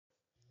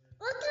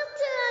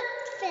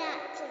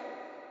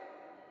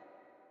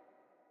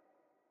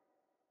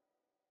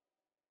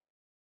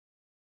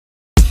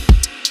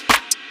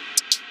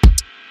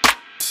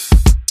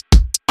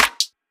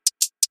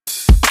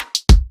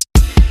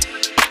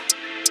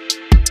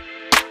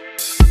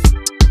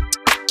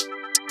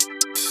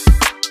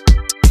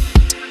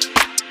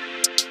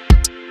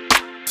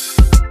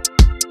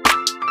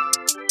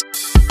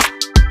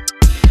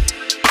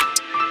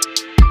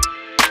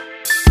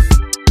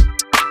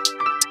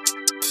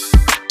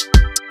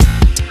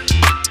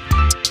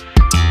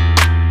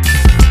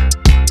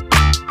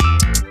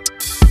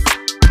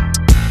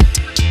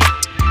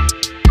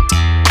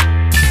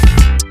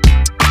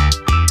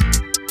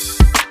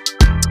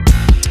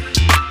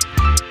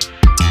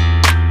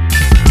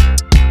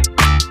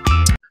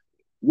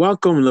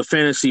Welcome to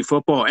Fantasy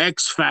Football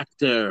X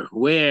Factor,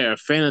 where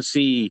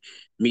fantasy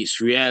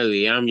meets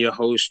reality. I'm your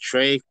host,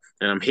 Trey,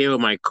 and I'm here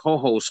with my co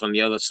host on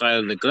the other side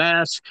of the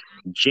glass,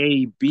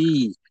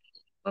 JB.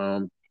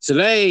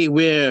 Today,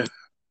 we're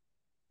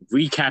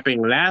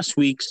recapping last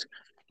week's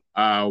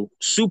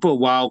Super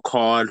Wild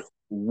Card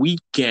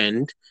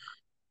weekend,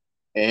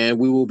 and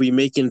we will be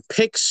making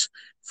picks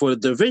for the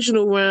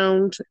divisional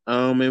round.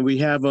 And we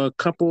have a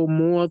couple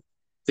more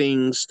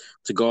things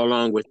to go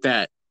along with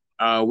that.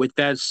 With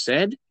that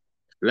said,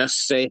 let's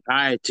say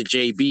hi to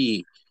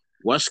JB.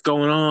 What's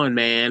going on,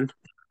 man?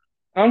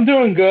 I'm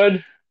doing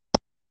good.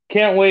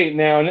 Can't wait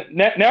now.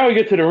 Now we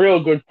get to the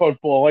real good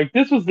football. Like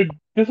this was an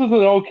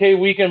okay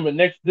weekend, but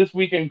this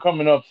weekend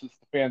coming up is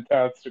a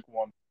fantastic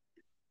one.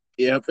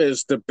 Yep,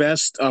 it's the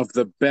best of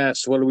the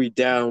best. What are we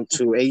down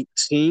to? Eight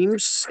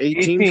teams? Eight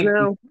teams 18.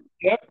 now?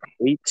 Yep.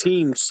 Eight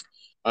teams.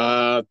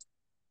 Uh,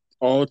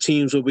 all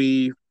teams will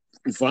be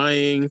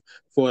vying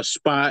for a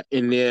spot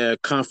in their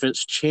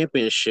conference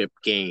championship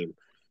game.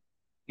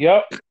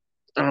 Yep.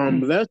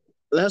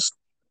 Let's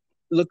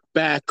look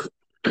back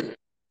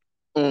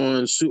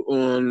on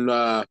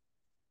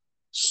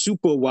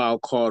Super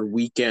Wild Card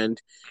weekend,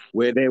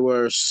 where there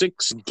were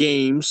six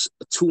games,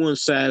 two on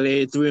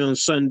Saturday, three on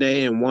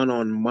Sunday, and one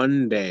on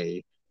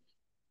Monday.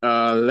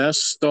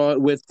 Let's start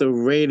with the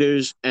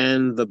Raiders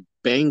and the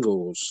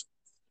Bengals.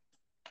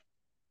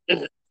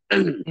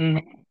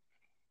 Mhm.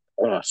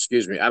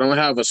 Excuse me. I don't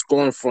have a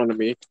score in front of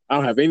me. I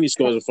don't have any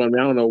scores in front of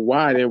me. I don't know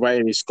why I didn't write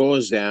any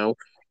scores down.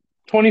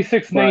 But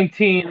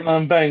 26-19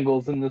 on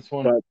Bengals in this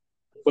one. but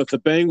but the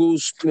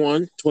Bengals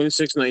won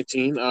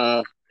 26-19.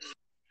 Ow.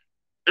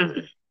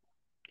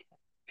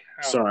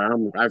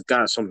 Sorry, I've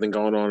got something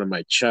going on in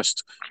my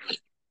chest.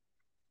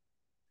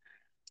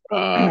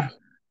 Uh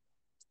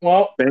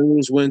Well,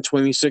 Bengals win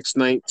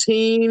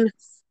 26-19.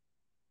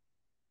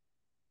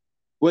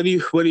 What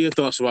are your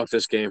thoughts about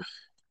this game?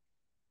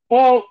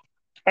 well,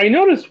 I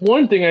noticed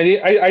one thing I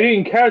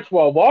didn't catch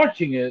while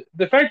watching it.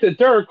 The fact that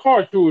Derek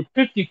Carr threw it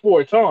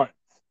 54 times.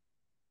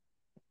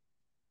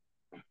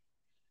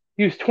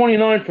 He was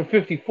 29 for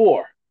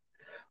 54.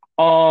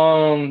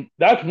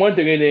 That's one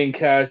thing I didn't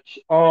catch.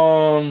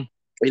 It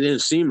didn't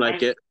seem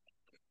like it.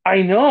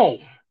 I know.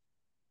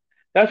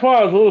 That's why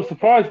I was a little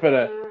surprised by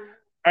that.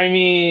 I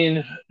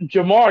mean,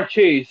 Jamar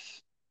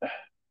Chase,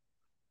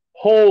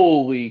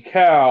 holy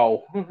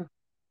cow! I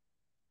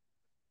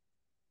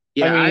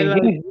Yeah,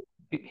 mean,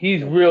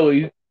 he's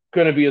really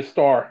gonna be a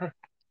star.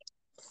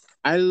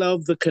 I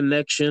love the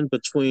connection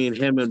between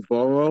him and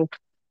Burrow.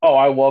 Oh,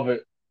 I love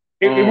it.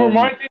 It Um,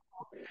 reminds.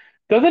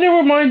 Doesn't it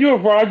remind you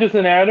of Rogers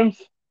and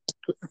Adams?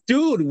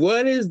 dude,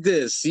 what is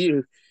this?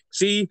 You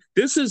see,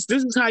 this is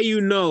how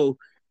you know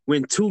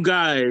when two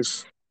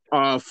guys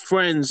are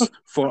friends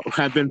for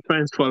have been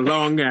friends for a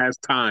long ass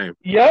time.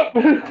 Yep.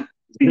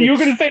 You were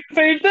gonna say the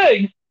same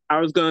thing. I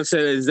was gonna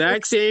say the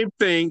exact same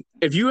thing.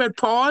 If you had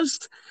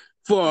paused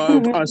for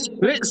a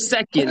split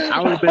second,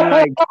 I would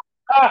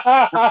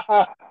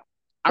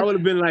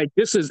have been like,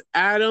 this is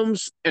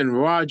Adams and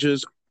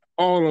Rogers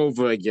all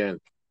over again.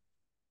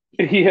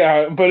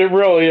 Yeah, but it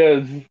really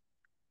is.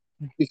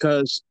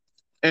 Because,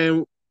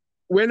 and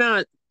we're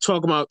not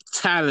talking about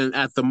talent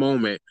at the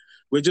moment.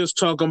 We're just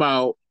talking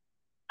about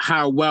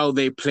how well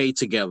they play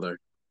together.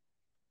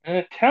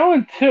 And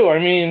talent too. I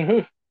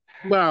mean,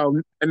 Well,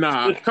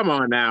 nah, come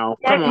on now,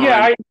 come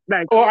yeah, on.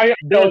 Like I know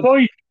they're it's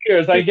only 2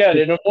 years. I get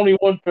it. It's only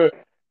one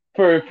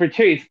for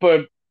Chase,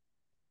 but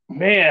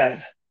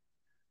man,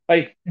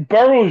 like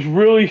Burrow's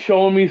really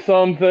showing me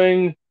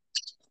something.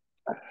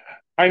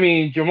 I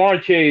mean,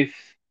 Jamar Chase.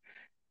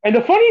 And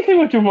the funny thing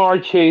with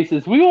Jamar Chase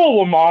is we all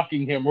were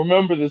mocking him.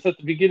 Remember this at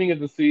the beginning of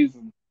the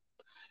season.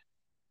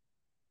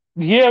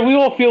 Yeah, we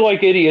all feel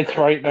like idiots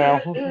right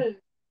now.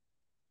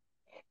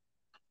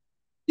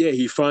 yeah,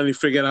 he finally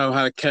figured out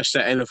how to catch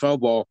that NFL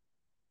ball.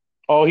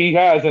 Oh, he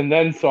has, and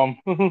then some.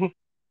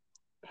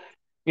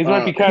 He's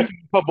might Uh, be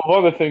catching a couple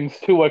of other things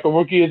too, like a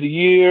rookie of the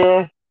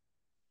year.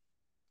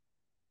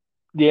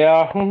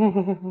 Yeah.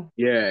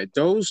 yeah,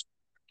 those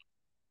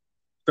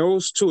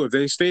two, if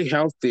they stay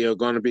healthy, are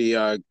going to be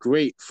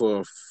great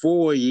for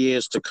 4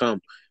 years to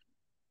come.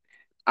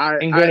 I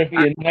Ain't I gonna I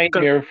be a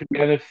nightmare for the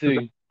NFC. For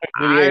the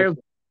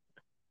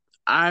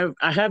I AFC.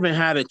 I haven't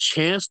had a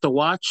chance to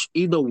watch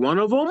either one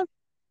of them.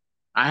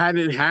 I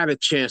hadn't had a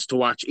chance to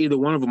watch either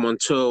one of them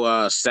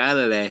until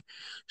Saturday.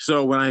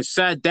 So when I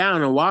sat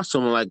down and watched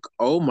them, I'm like,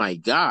 oh my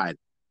god!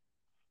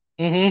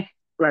 Mm-hmm.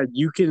 Like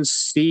you can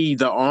see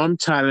the arm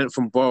talent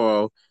from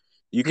Burrow,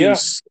 you can Yeah,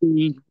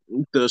 see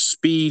the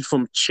speed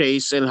from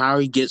Chase and how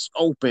he gets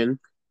open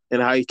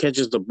and how he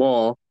catches the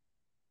ball.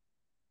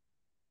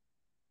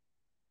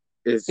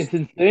 If it's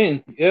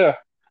insane. Yeah.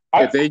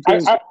 I, if they I,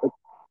 just I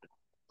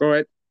go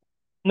ahead,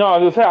 no, I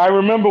was gonna say I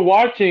remember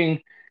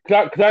watching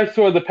because I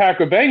saw the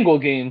Packer Bengal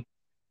game,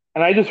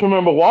 and I just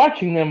remember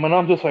watching them, and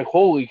I'm just like,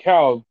 holy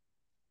cow,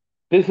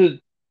 this is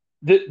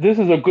this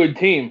is a good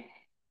team.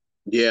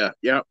 yeah,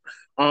 yeah.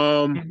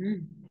 Um, Mm-hmm.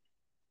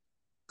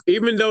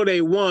 even though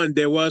they won,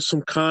 there was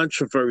some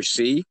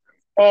controversy.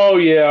 Oh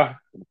yeah,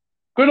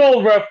 good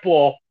old ref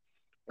ball.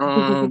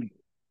 Um,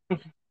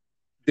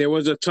 there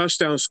was a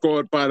touchdown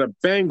scored by the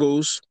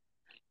Bengals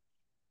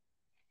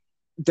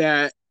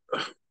that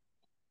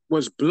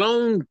was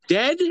blown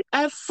dead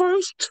at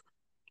first.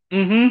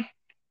 Mm-hmm.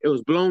 It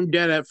was blown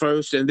dead at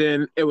first, and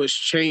then it was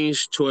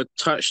changed to a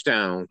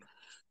touchdown.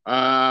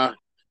 Uh,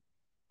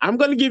 I'm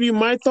gonna give you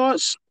my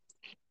thoughts.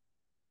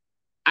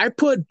 I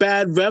put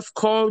bad ref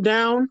call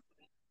down,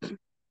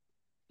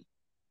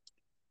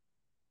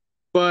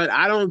 but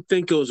I don't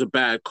think it was a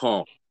bad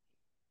call.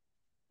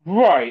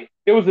 Right.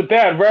 It was a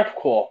bad ref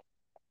call.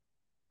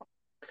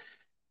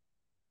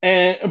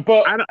 And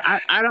but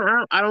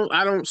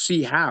I don't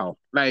see how.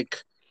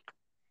 Like,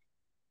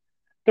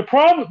 the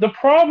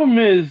problem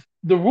is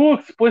the rule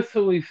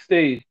explicitly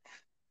states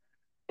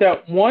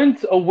that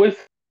once a whistle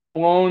is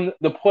blown,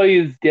 the play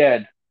is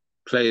dead.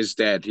 play is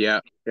dead.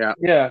 Yeah, yeah.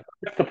 Yeah,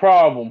 that's the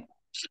problem.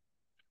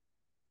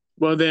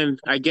 Well, then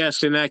I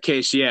guess in that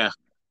case, yeah,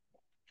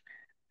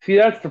 See,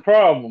 that's the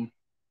problem.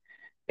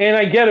 And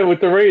I get it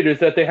with the Raiders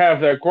that they have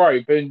that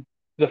gripe and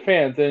the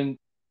fans, and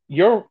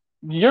you're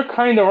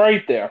kind of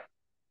right there.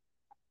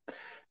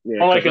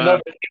 yeah. Unlike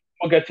another team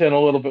we'll get to in a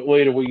little bit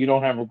later where you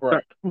don't have a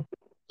gripe.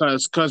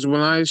 Because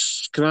when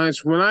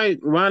I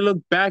look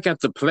back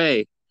at the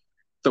play,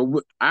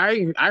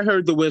 I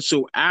heard the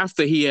whistle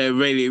after he had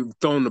already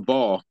thrown the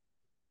ball.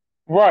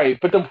 Right,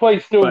 but the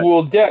play's still But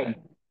ruled dead.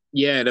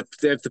 yeah,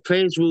 if the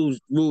players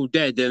ruled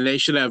dead, then they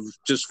should have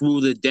just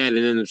ruled it dead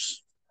and then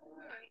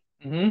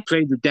Mm-hmm.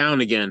 played it down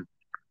again.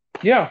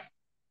 Yeah.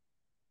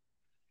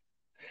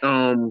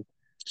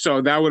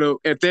 So that would have,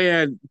 if they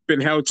had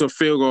been held to a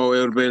field goal, it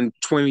would have been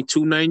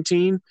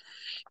 22-19.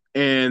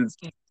 And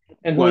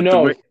And who what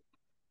knows?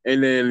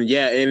 and then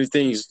yeah,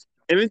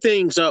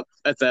 anything's up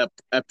at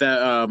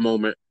that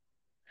moment.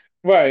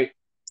 Right.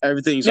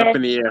 Everything's Now, up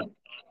in the air.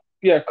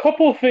 yeah, a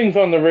couple of things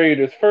on the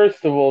Raiders.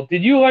 First of all,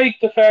 did you like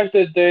the fact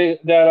that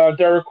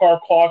Derek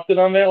Carr clocked it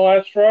on that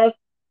last drive?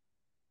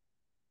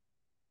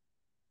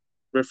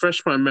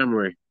 Refresh my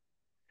memory.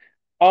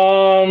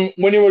 When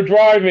they were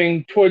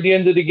driving toward the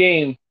end of the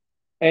game,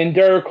 and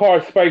Derek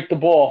Carr spiked the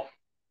ball,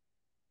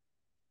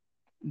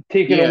 Yeah,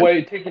 taking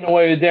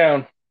away the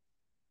down.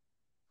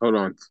 hold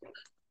on.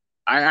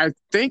 I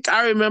think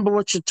I remember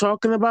what you're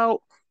talking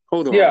about.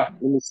 Hold on. Yeah,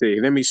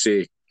 Let me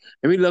see.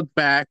 Let me look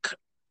back.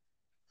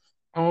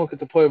 I'll look at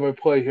the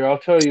play-by-play here. I'll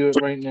tell you it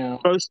right now.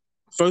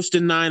 First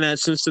and 9 at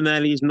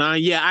Cincinnati's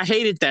 9. Yeah, I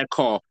hated that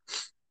call.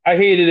 I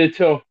hated it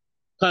too.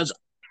 Because,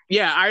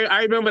 yeah,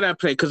 I remember that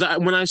play. Because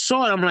when I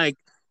saw it, I'm like,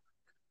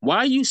 why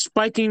are you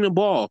spiking the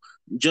ball?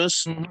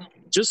 Just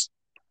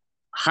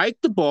hike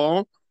the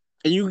ball,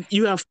 and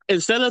you have,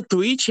 instead of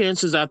 3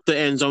 chances at the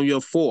end zone, you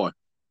have 4.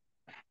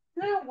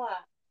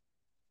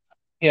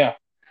 Yeah,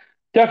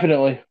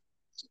 definitely.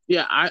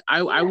 Yeah,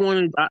 I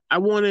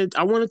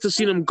wanted to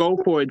see them go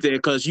for it there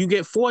because you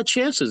get 4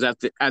 chances at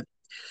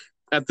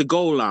the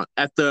goal line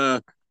at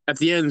the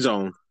end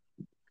zone.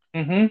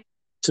 Mm-hmm.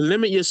 To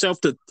limit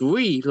yourself to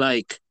 3,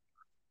 like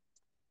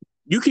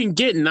you can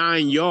get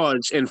 9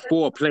 yards in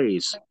 4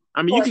 plays.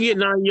 I mean, you can get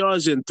 9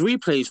 yards in 3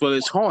 plays, but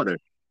it's harder.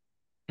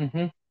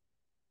 Mm-hmm.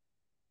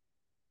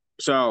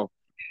 So,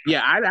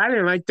 yeah, I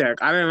didn't like that.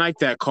 I didn't like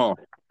that call.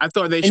 I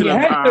thought they And should you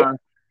have. had to,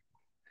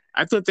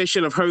 I thought they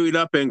should have hurried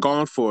up and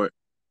gone for it.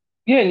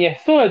 yeah, and you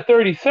still had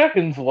 30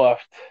 seconds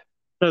left.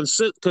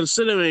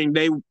 Considering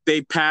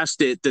they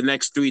passed it the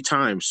next 3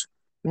 times.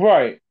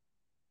 Right.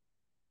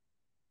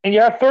 And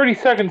you have 30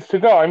 seconds to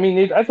go. I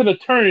mean, that's an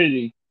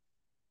eternity.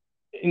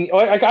 And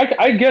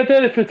I get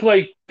that if it's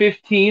like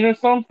 15 or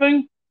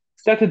something,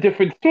 that's a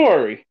different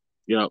story.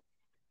 You know,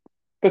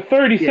 But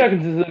 30 yeah.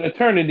 seconds is an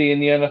eternity in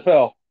the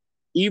NFL.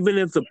 Even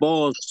if the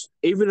ball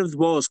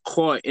is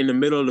caught in the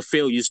middle of the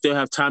field, you still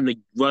have time to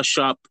rush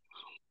up,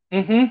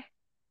 Mm-hmm.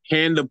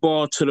 hand the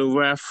ball to the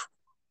ref,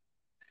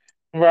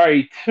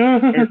 Right.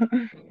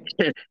 and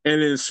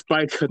then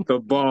spike the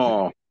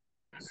ball.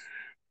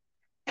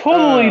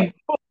 Totally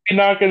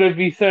not going to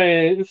be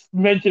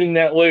mentioning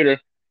that later.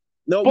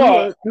 No,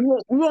 But we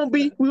won't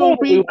be.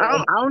 totally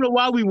I don't know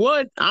why we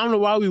would. I don't know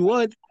why we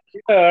would.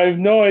 yeah, I have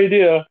no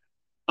idea.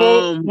 But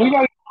Um, we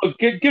got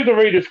to give the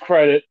Raiders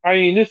credit. I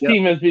mean, this Yep.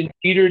 team has been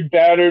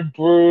battered,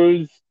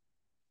 bruised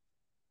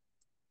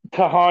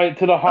to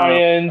the high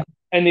end,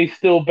 and they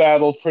still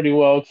battled pretty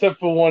well, except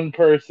for one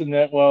person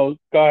that. Well,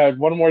 go ahead,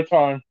 one more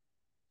time.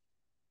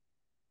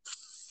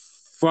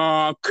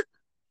 fuck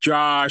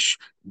Josh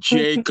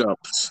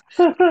Jacobs.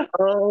 By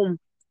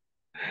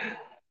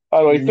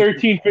the way,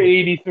 13 for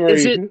 83.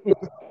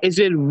 Is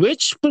it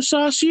Rich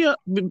Bisaccia,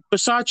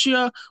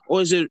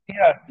 or is it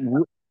Yeah,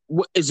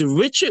 is it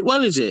Richard?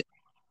 What is it?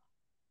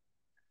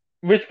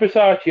 Rich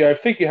Bisaccia. I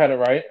think you had it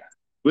right.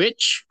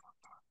 Rich?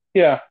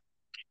 Yeah.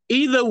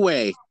 Either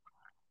way,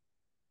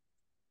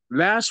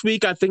 last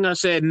week I think I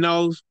said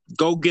no.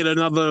 Go get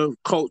another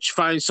coach.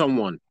 Find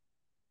someone.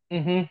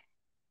 Mm-hmm.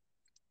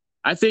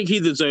 I think he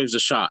deserves a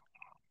shot.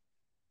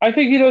 I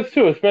think he does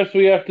too,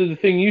 especially after the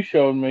thing you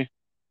showed me.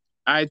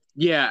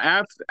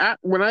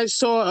 When I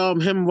saw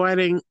him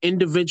writing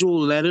individual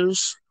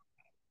letters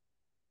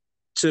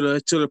to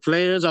the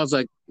players, I was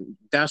like,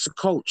 that's a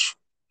coach.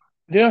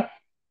 Yeah.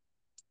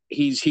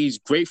 He's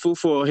grateful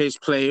for his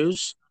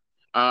players.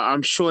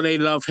 I'm sure they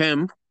love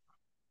him.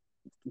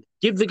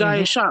 Give the guy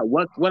Hmm. a shot.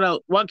 What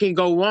else? What can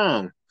go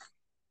wrong?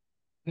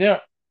 Yeah.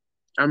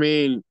 I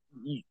mean,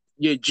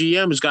 your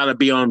GM's got to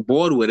be on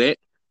board with it.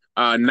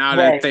 Now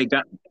that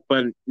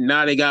Right.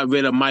 now they got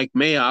rid of Mike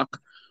Mayock, Which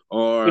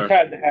or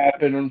had to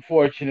happen,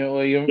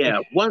 unfortunately. yeah,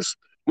 once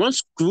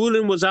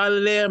Gruden was out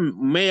of there,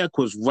 Mayock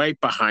was right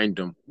behind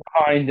him.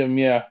 Behind him,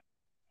 yeah.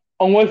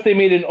 Unless they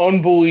made an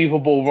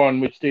unbelievable run,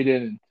 which they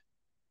didn't.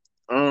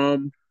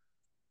 Um,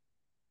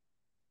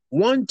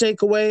 One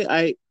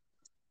takeaway,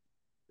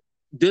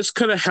 this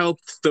could have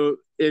helped the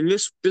in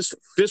this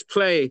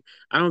play.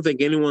 I don't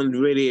think anyone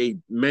really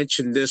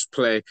mentioned this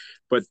play,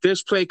 but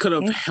this play could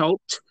have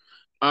helped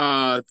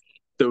uh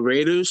the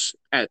Raiders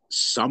at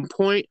some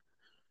point.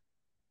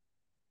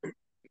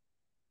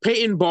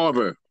 Peyton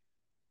Barber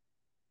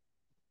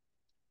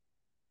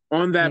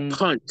on that Mm.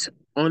 punt,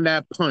 on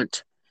that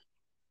punt.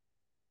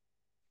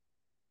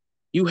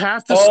 You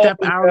have to Oh, step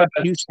out yeah.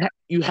 of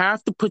you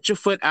have to put your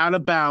foot out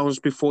of bounds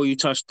before you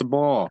touch the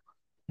ball.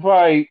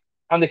 Right.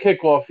 On the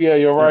kickoff, yeah,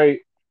 you're right.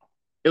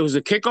 It was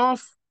a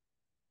kickoff.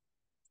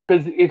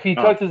 Because Oh, if he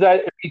touches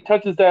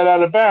that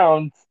out of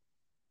bounds,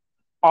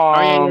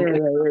 oh yeah,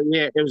 um,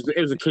 yeah. It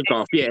was a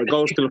kickoff. Yeah, it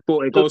goes to the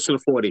 40. It goes to the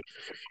 40.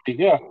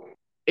 yeah,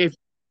 If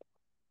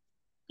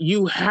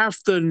you have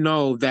to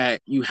know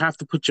that you have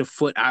to put your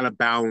foot out of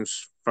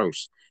bounds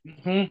first.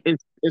 hmm,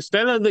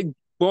 Instead of the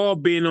ball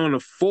being on the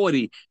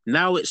 40,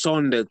 now it's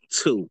on the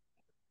 2.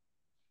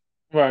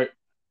 right.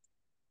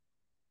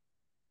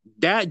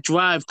 That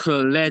drive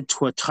could have led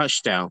to a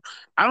touchdown.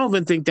 I don't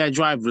even think that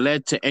drive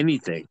led to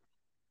anything.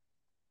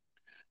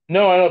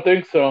 No, I don't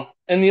think so.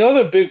 And the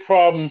other big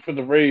problem for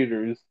the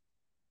Raiders,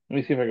 let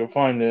me see if I can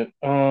find it.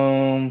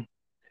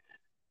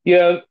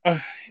 Yeah,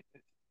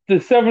 the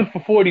 7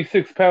 for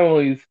 46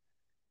 penalties.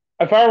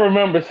 If I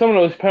remember, some of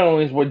those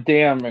penalties were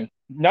damning.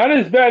 Not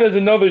as bad as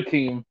another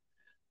team,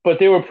 but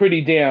they were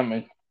pretty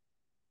damning.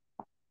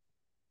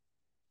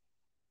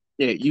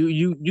 Yeah,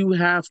 you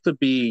have to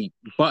be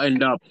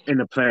buttoned up in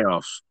the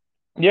playoffs.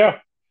 Yeah.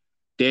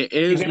 There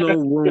is no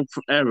room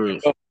for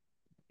errors.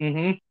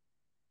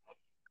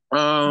 Mm-hmm.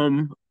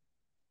 Um,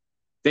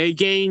 they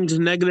gained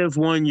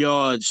 -1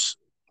 yards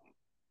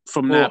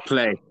from Oh, that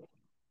play.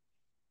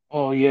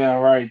 oh yeah,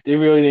 right. They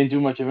really didn't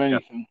do much of Yeah.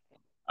 anything.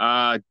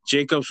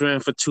 Jacobs ran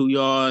for 2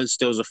 yards.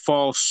 There was a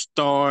false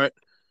start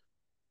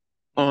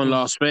on Mm-hmm.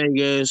 Las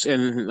Vegas,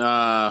 and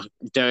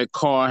Derek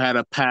Carr had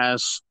a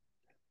pass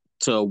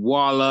to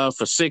Waller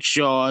for 6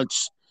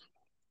 yards.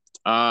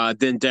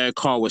 Then Derek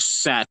Carr was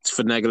sacked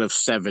for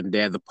 -7. They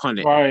had to punt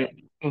it. Right.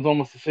 It was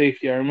almost a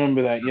safety. I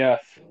remember that.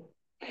 Yes.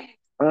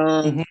 Um,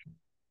 Mm-hmm.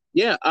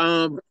 yeah.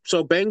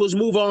 So Bengals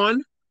move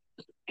on.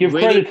 Give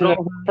Raiders credit to them.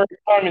 go. First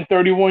time in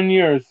 31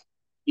 years.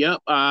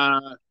 Yep.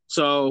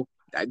 So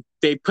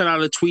they put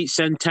out a tweet.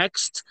 Send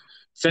text.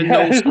 Send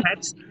those Yes.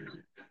 texts.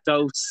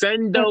 So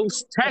send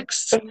those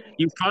texts.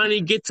 You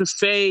finally get to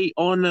say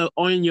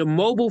on your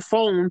mobile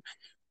phone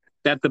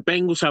that the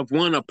Bengals have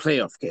won a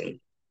playoff game.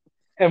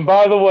 And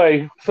by the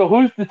way, so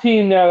who's the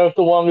team now with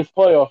the longest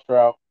playoff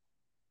drought?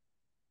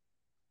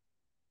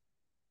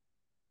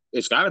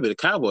 It's got to be the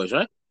Cowboys,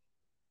 right?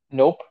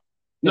 Nope.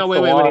 No, It's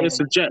the wait. It's Lions.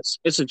 the Jets.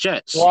 It's the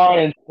Jets.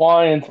 Lions.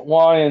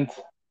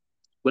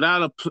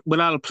 Without a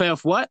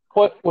playoff what?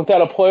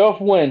 Without a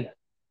playoff win.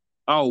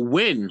 Oh,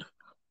 win.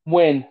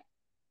 Win.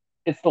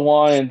 It's the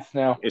Lions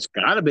now. It's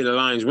got to be the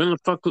Lions. When the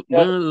fuck? Yep.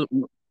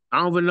 I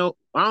don't even know.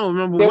 I don't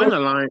remember They when were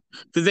the Lions.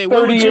 Did they win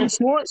 30 with Jim years,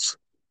 Schwartz?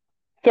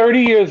 30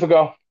 years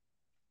ago.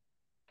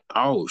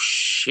 Oh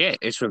shit!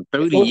 It's been It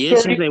 30 was years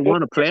since 30 they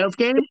won a playoff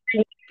game.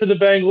 for the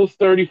Bengals,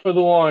 30 for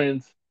the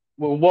Lions.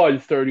 Well, it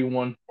was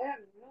 31.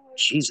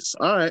 Jesus.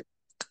 All right.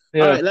 All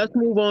Yeah. right. Let's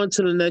move on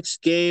to the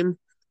next game.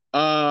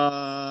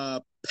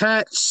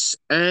 Pats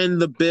and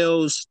the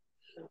Bills.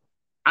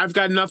 I've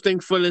got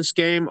nothing for this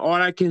game. All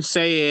I can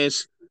say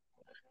is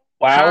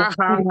Wow. ha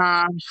ha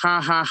ha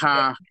ha ha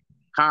ha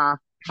ha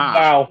ha.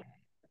 Wow.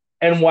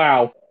 And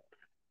wow.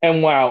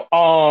 And wow.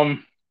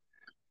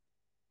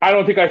 I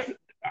don't think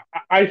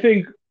I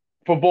think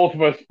for both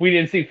of us, we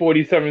didn't see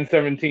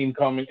 47-17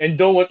 coming. And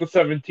don't let the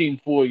 17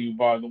 fool you,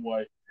 by the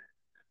way.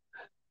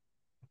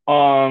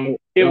 It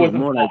It was was a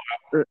more like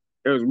blowout.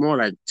 it was more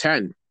like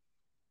 10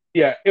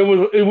 Yeah,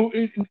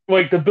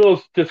 like the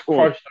Bills just or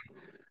crushed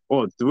them.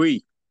 or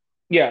 3.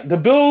 Yeah, the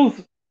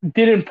Bills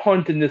didn't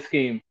punt in this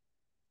game.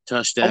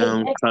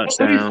 Touchdown, Let me touchdown,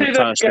 say that again.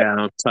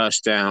 touchdown,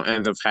 touchdown,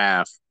 end of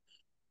half.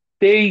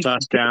 They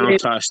Touchdown, did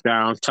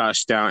touchdown,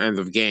 touchdown, end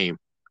of game.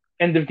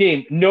 end of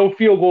game. No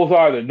field goals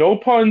either. No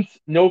punts,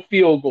 no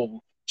field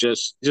goals.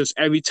 Just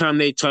every time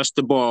they touched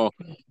the ball,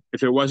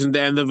 if it wasn't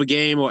the end of a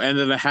game or end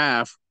of the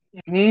half,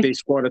 Mm-hmm. they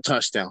scored a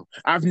touchdown.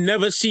 I've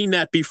never seen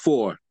that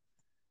before.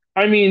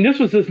 I mean, this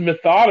was just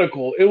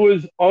methodical. It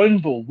was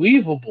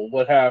unbelievable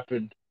what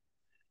happened.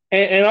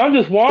 And I'm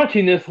just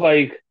watching this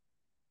like,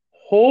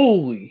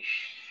 holy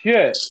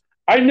shit.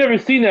 I've never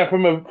seen that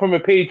from a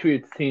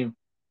Patriots team.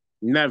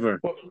 Never,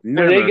 Where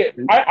they never. get,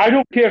 I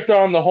don't care if they're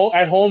on the home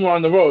at home or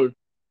on the road.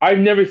 I've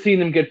never seen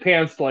them get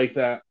pants like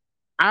that.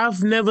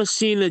 I've never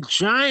seen the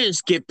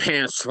Giants get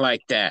pants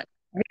like that.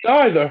 Me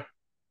either.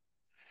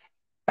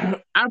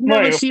 I've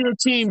never Right. seen a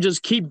team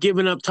just keep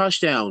giving up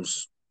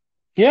touchdowns.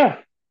 Yeah.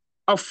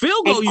 A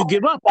field And, goal you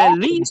give up at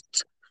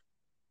least.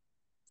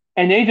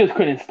 and they just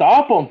couldn't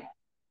stop them.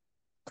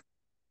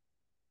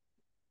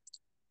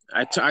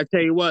 I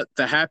tell you what,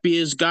 the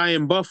happiest guy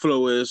in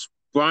Buffalo is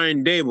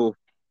Brian Dable.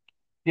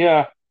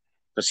 Yeah.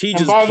 Because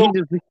And by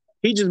the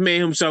he just made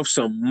himself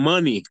some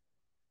money.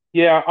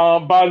 yeah,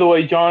 by the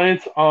way,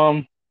 Giants,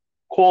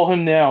 call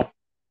him now.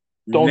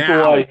 Don't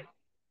Now. delay.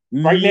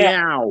 Right now.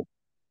 Now.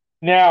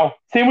 Now.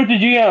 Same with the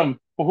GM.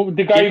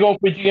 The guy Get you're going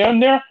for GM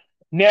there?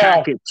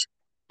 Now.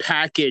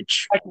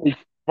 package.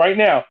 Right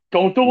now.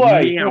 Don't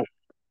delay. Now.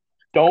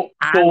 Don't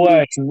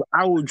delay.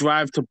 I will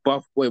drive to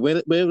Buff. Wait, where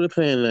are they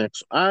playing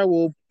next? I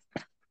will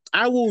drive.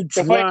 I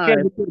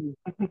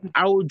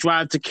will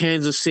drive to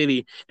Kansas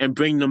City and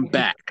bring them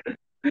back.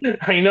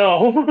 I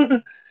know.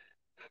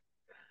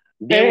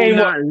 They will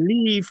not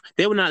leave.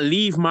 They will not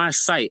leave my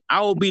sight.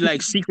 I will be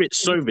like Secret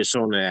Service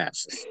on their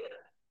asses.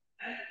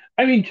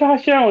 I mean,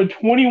 Josh Allen,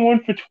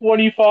 21 for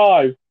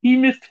 25. He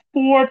missed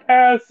 4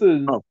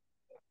 passes. Oh.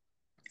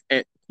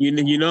 And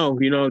you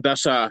know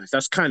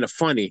that's kind of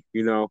funny,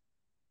 you know.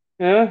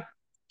 Yeah.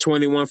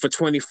 21 for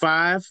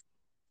 25.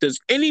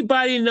 Does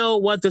anybody know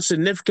what the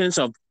significance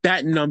of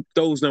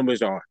those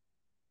numbers are?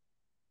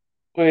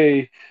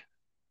 Wait.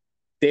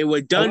 They were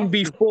done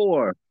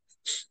before.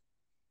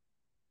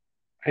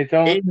 I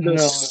don't in the know.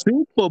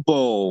 Super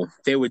Bowl.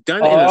 They were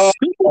done in a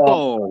Super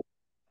Bowl.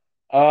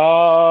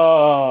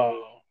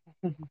 Oh.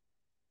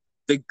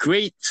 The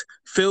great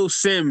Phil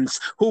Simms,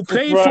 who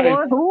played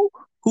for who?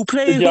 Who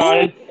played the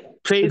Giants.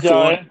 Played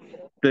for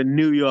the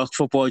New York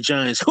Football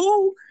Giants,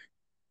 who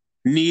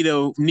need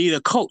a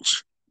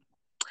coach.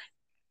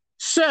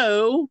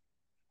 So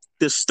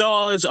the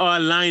stars are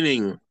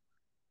aligning.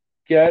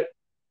 Get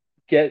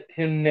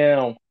him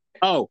now.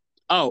 Oh,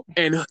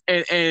 and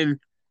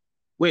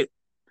wait.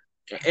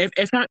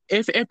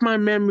 If my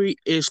memory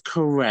is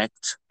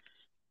correct,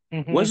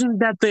 wasn't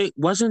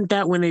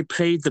that when they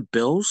played the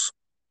Bills?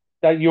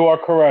 That you are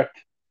correct.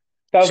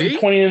 That was the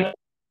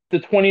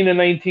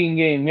 20-19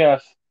 game.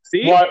 Yes.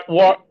 See?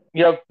 What?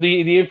 Yep.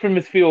 The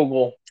infamous field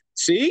goal.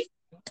 See?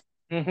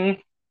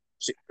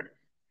 See.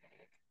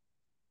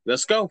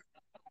 Let's go.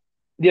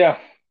 Yeah,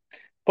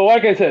 but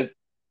like I said,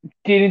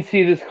 didn't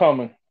see this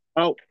coming.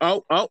 Oh!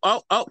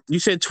 You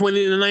said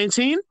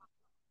 20-19?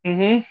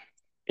 Mm-hmm.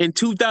 In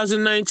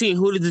 2019,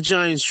 who did the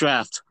Giants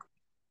draft?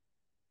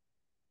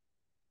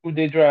 Who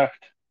they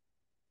draft?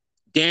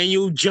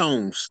 Daniel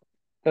Jones.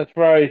 That's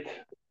right.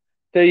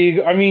 There you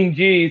go. I mean,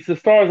 geez, the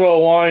stars are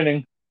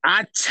aligning.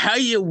 I tell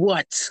you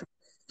what.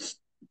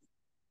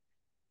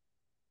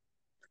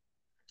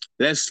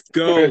 Let's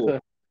go. Seriously.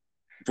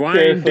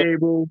 Brian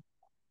Dable.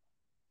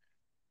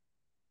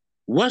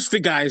 What's the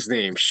guy's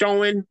name?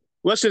 Schoen?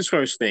 What's his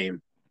first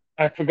name?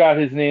 I forgot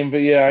his name, but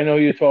yeah, I know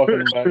who you're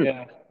talking about.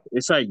 Yeah.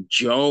 It's like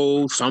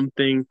Joe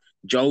something.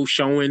 Joe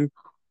Schoen.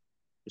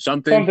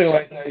 Something. Something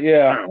like that,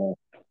 yeah.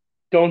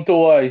 Don't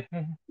delay.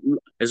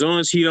 As long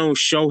as he don't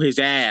show his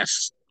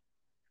ass.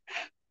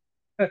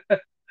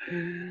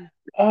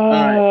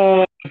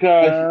 Oh,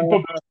 gosh.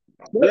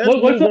 Let's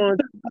move on.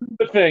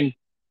 The thing.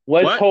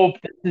 Let's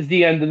hope this is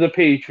the end of the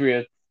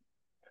Patriots.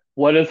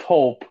 Let us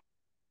hope.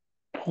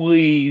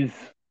 Please.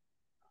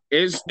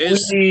 It's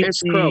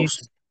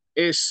close.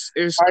 It's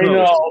close. I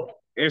know.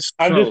 It's close.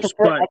 I'm just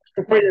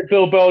afraid that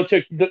Bill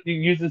Belichick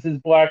uses his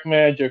black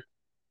magic.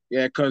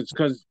 Yeah,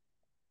 because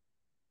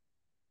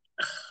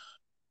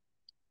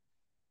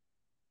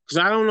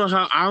I don't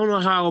know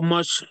how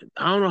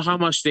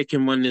much they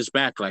can run this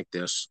back like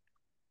this.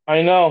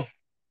 I know.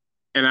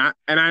 And I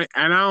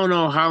don't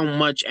know how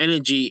much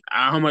energy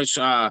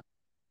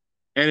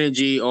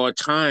or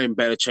time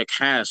Belichick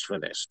has for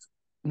this.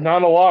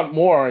 Not a lot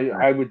more,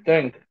 I would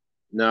think.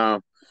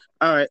 No.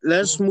 All right,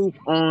 let's move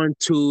on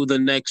to the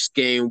next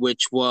game,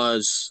 which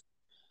was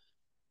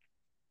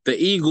the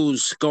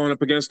Eagles going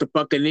up against the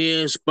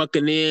Buccaneers.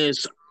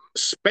 Buccaneers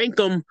spank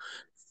them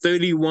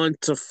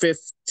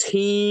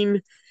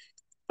 31-15.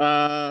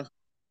 Another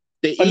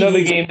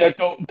game that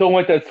don't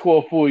let that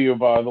score fool you,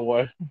 by the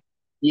way.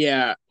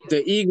 Yeah,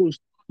 the Eagles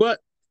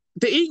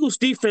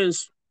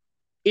defense,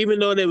 even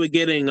though they were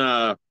getting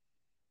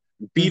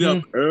beat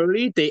up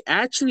early, they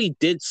actually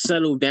did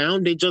settle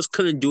down. They just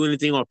couldn't do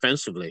anything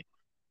offensively.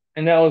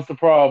 And that was the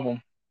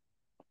problem.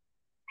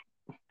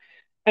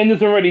 And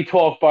there's already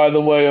talk, by the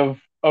way, of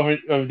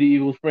the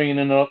Eagles bringing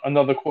in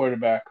another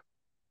quarterback.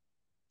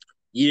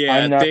 Yeah,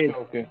 I'm not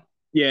joking.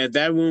 Yeah,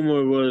 that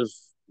rumor was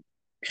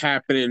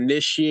happening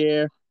this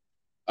year,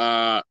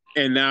 and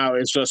now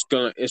it's just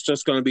gonna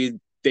be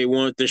they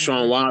want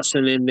Deshaun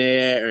Watson in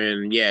there,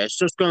 and yeah, it's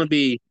just gonna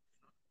be.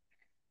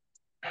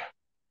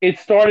 It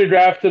started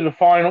right after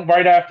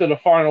the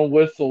final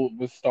whistle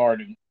was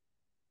starting.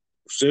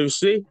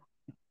 Seriously?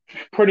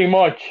 Pretty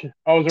much.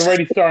 I was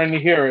already starting to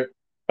hear it.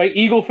 Like,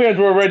 Eagle fans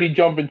were already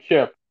jumping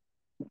ship.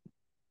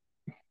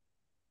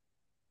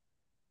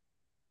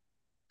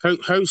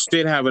 Hurts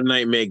did have a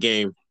nightmare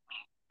game.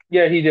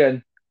 Yeah, he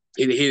did.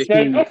 Yeah, he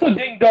He also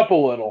dinged up a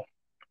little.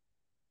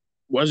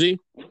 was he?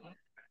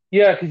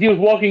 Yeah, because he was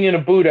walking in a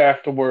boot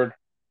afterward.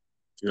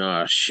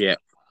 Oh shit.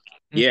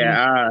 Mm-hmm.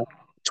 Yeah,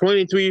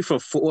 23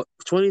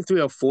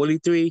 or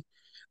 43.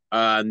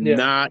 Yeah.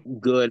 Not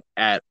good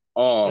at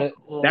all.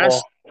 Oh,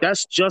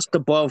 That's just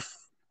above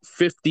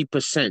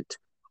 50%.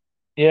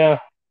 yeah, not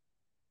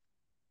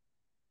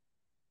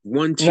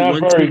One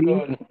very TD,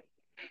 good.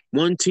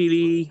 one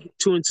TD,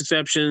 two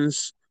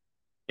interceptions,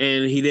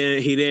 and he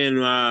didn't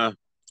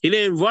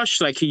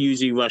rush like he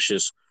usually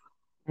rushes.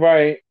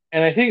 Right.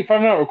 And I think, if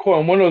I'm not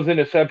recalling, one of those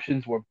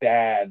interceptions were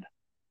bad.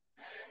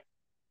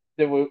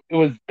 It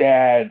was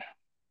bad.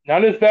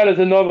 Not as bad as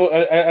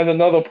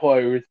another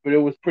player's, but it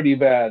was pretty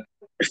bad.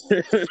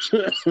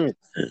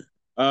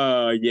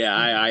 Yeah,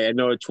 I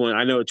know which one.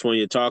 I know which one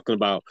you're talking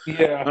about.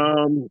 Yeah.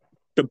 Um,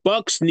 the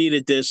Bucks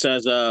needed this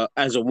as a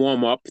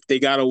warm up. They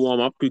got to warm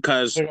up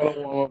because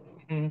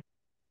Mhm.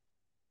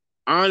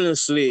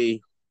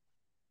 honestly,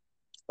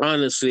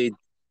 honestly,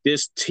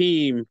 this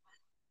team,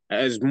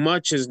 as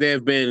much as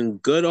they've been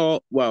good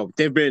all well,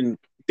 they've been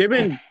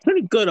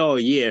pretty good all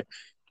year.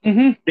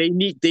 Mhm. They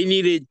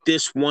needed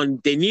this one.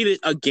 They needed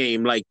a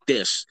game like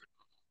this,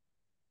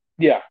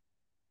 Yeah.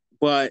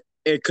 but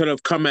it could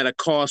have come at a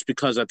cost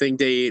because I think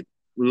they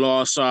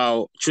lost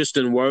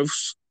Tristan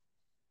Wirfs,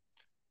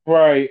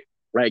 Right.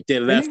 like their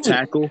I think left it was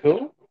tackle.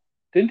 two.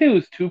 Didn't they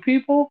lose two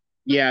people?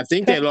 Yeah, I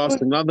think they lost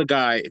Technically. another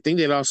guy. I think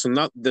they lost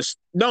another. This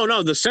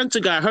no, the center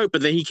got hurt,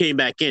 but then he came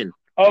back in.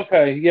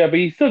 Okay. Yeah, but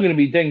he's still going to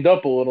be dinged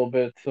up a little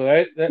bit, so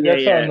Yeah, that's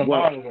yeah. on the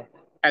Well, monitor.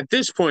 at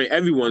this point,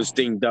 everyone's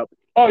dinged up.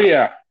 Oh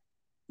yeah.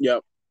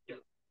 Yep.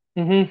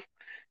 Mhm.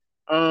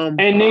 Um.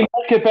 And they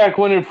might get back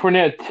Leonard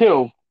Fournette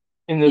too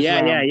in this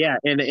round. Yeah.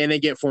 And they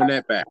get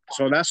Fournette back,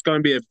 so that's going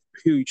to be a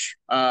huge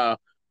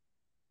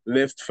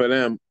lift for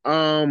them.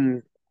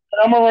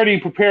 I'm already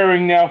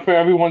preparing now for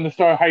everyone to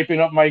start hyping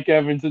up Mike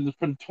Evans for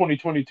the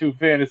 2022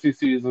 fantasy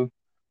season.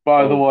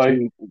 By the Oh, way,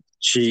 here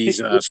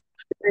Jesus.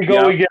 we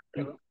go Yep.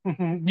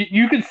 again.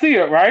 You can see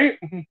it, right?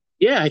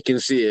 Yeah, I can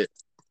see it.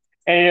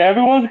 And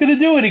everyone's going to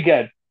do it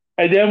again.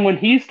 And then when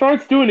he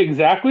starts doing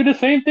exactly the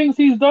same things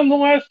he's done the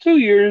last 2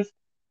 years,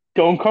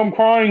 don't come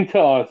crying to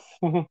us.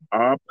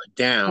 Up,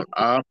 down,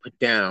 up,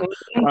 down.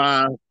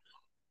 Uh,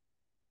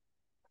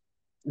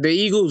 the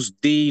Eagles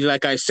D,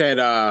 like I said,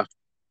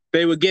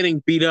 they were getting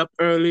beat up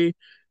early,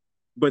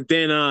 but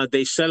then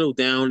they settled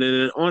down,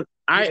 and then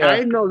I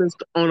Yeah,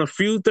 noticed on a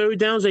few third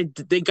downs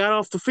they got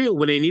off the field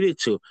when they needed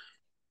to.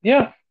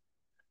 yeah.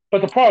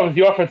 But the problem is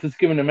the offense is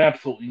giving them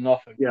absolutely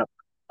nothing. Yeah.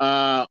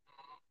 Uh,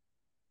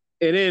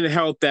 it didn't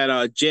help that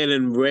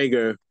Jalen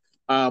Rager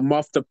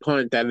muffed the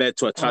punt that led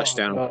to a Oh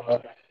touchdown,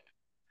 God.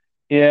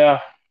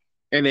 Yeah,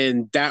 and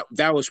then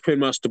that was pretty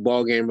much the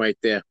ball game right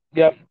there.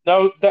 yeah. That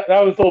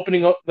was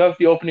opening up. That was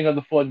the opening of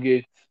the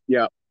floodgates.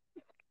 Yeah.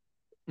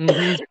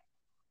 Hmm.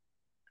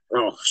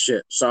 Oh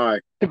shit. Sorry.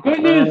 The good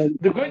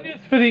news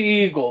for the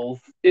Eagles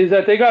is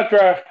that they got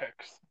draft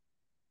picks.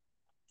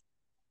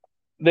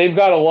 They've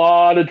got a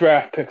lot of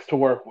draft picks to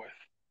work with.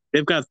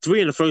 They've got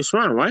 3 in the first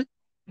round, right?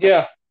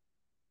 Yeah.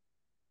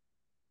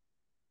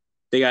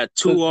 They got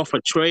 2 So, off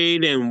a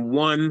trade and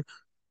 1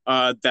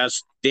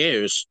 that's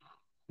theirs.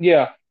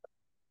 yeah.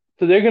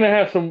 So they're gonna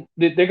have some.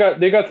 They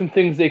got some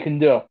things they can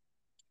do.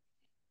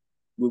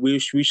 We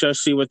shall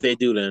see what they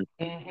do then.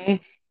 Hmm.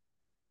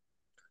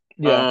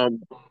 Yeah.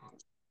 Um,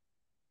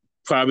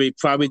 probably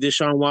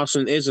Deshaun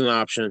Watson is an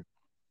option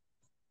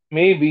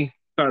Maybe.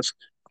 because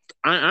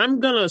I'm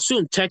gonna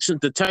assume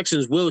the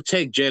Texans will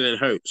take Jalen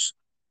Hurts,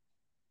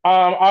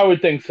 I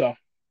would think so.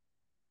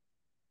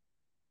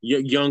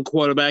 young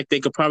quarterback. They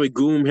could probably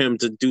groom him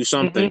to do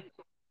something. Hmm.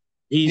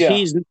 He's Yeah.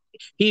 he's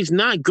he's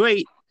not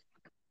great.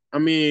 I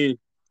mean,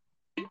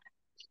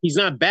 he's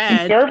not He's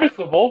bad.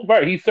 serviceable,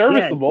 right? He's Yeah,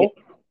 serviceable.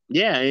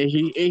 yeah, and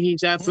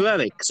he's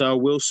athletic. So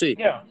we'll see.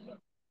 Yeah.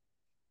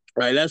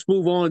 All right, let's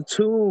move on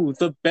to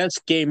the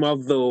best game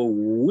of the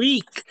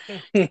week.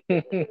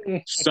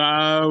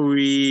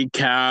 Sorry,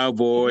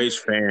 Cowboys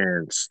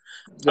fans.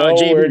 No,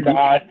 we're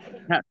not.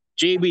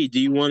 JB, do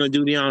you want to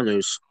do the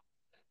honors?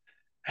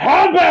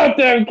 How about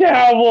them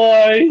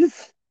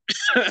Cowboys?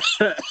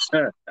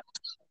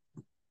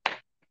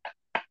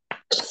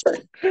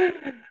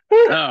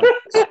 Oh,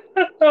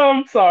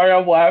 I'm sorry,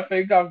 I'm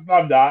laughing.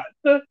 I'm not.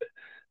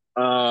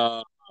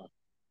 uh,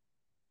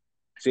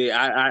 see,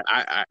 I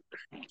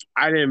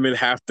didn't even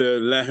have to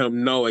let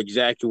him know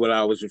exactly what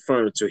I was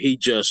referring to. He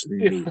just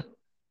knew.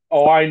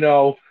 Oh, I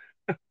know.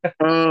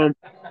 Um,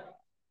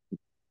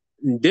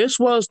 this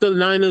was the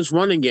Niners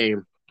running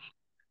game.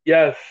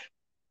 Yes.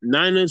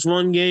 Niners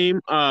run game.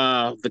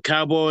 The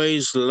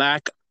Cowboys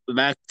lack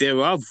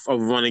thereof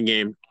of running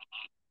game.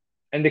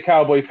 And the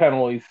Cowboy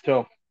penalties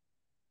too.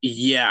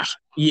 Yeah,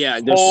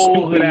 the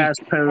Holy stupid ass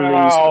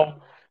penalties.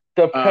 cow.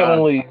 The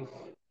penalties.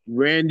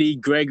 Randy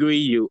Gregory,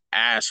 you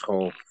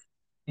asshole.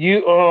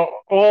 All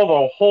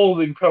the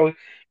holding penalties.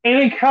 And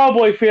then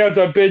Cowboy fans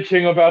are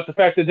bitching about the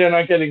fact that they're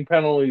not getting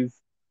penalties.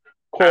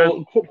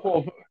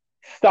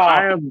 I Stop.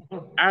 have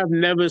I have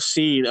never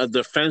seen a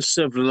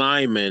defensive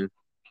lineman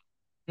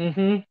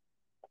Mm-hmm.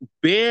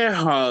 bear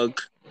hug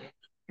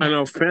an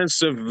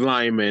offensive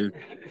lineman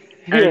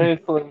and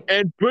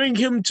Seriously. bring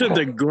him to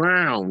the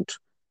ground.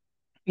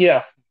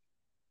 Yeah,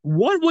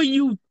 What were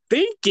you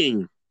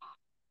thinking?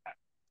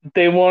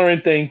 they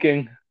weren't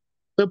thinking.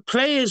 The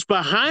players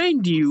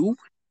behind you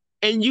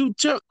and you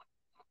took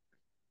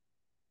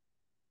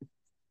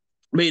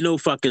made no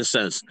fucking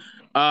sense.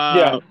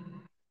 Yeah.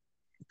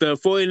 The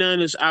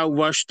 49ers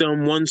outrushed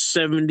them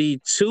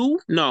 172.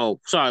 No,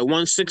 sorry,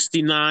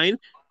 169.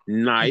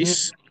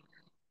 Nice. Mm-hmm.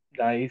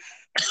 Nice.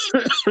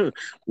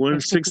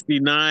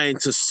 169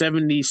 to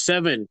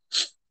 77.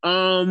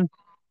 Um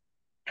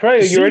Trey,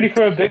 are you ready Zeke,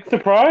 for a big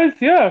surprise?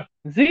 Yeah.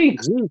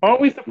 Zeke. Zeke,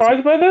 Aren't we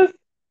surprised by this?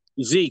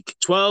 Zeke,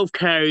 12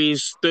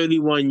 carries,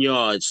 31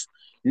 yards.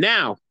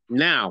 Now,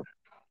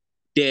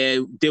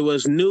 there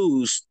was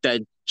news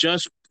that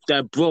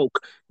broke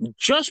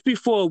just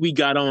before we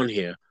got on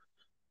here.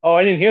 Oh,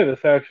 I didn't hear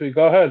this actually.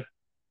 Go ahead.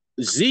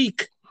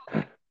 Zeke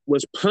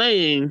was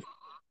playing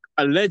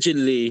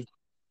allegedly.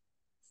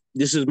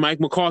 This is Mike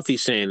McCarthy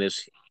saying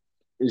this.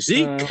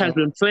 Zeke has Uh,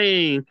 been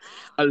playing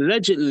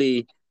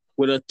allegedly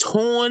with a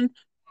torn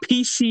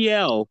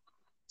PCL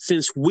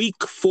since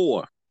week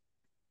 4.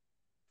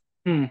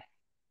 hmm.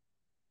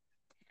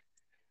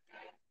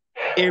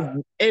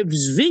 If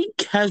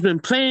Zeke has been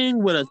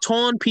playing with a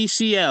torn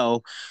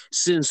PCL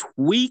since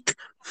week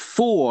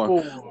 4,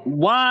 Oh.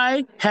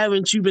 why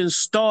haven't you been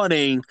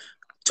starting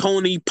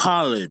Tony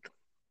Pollard?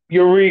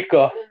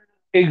 Eureka.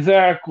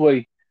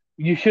 Exactly.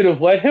 You should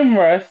have let him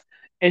rest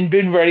and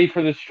been ready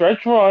for the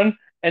stretch run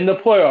and the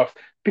playoffs.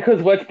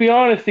 Because let's be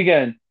honest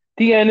again,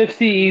 the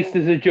NFC East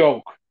is a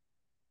joke.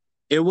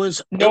 It No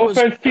was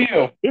offense to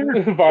yeah,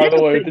 you, by yeah,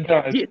 the way, with the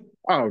Giants. yeah.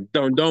 Oh,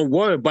 don't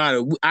worry about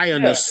it. I Yeah,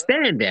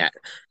 understand that.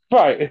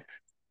 right.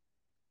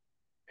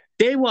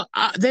 They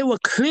were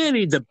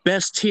clearly the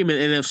best team in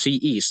NFC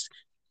East.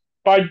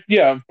 By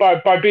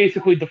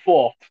basically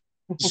default.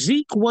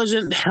 Zeke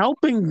wasn't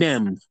helping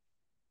them.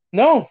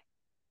 No,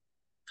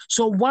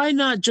 So why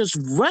not just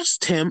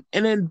rest him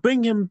and then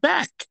bring him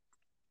back?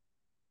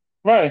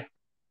 right.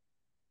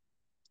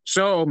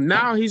 So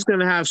now he's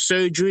gonna have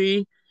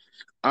surgery.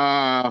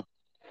 Uh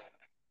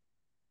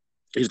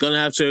he's gonna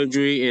have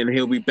surgery and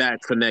he'll be back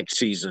for next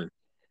season.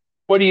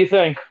 What do you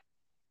think?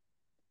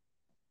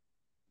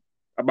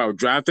 About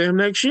drafting him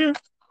next year,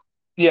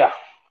 Yeah,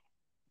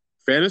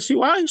 fantasy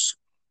wise.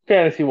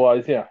 fantasy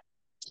wise, yeah.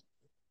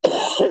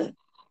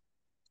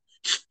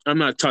 I'm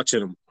not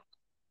touching him.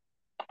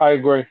 I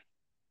agree.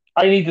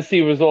 I need to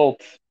see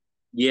results.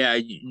 Yeah,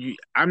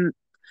 I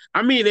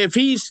mean,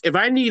 if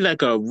I need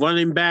like a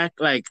running back,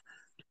 like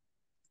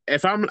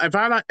if I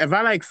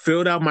like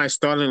filled out my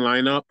starting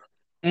lineup,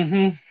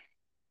 Mm-hmm.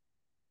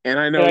 and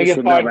I And know I this get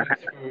will five never,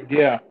 minutes screwed.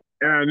 Yeah.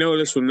 and I know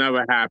this will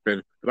never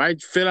happen. If I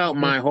fill out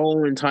Mm-hmm. my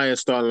whole entire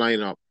starting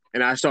lineup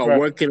and I start Right.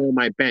 working on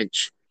my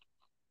bench,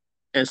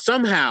 and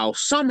somehow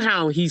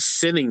he's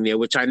sitting there,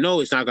 which I know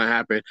it's not gonna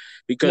happen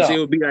because it No.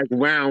 will be like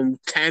round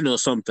 10 or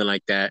something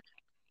like that.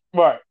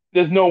 Right.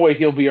 There's no way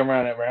he'll be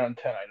around at round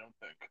 10, I don't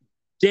think.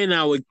 Then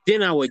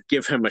I would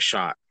give him a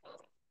shot.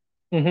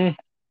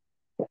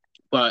 Mm-hmm.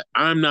 But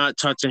I'm not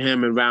touching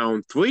him in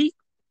round 3.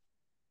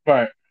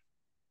 Right.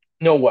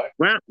 No way.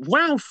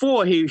 Round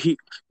 4, he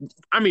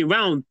I mean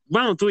round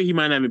 3 he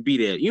might not even be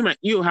there.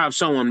 You'll have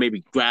someone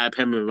maybe grab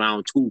him in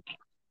round 2,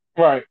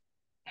 Right.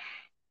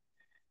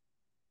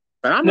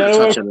 but I'm Now, not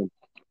touching him.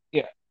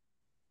 yeah.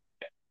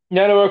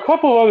 Now, there were a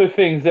couple other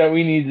things that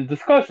we need to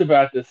discuss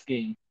about this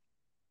game.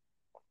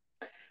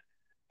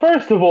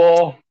 First of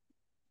all,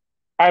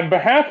 on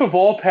behalf of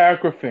all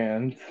Packer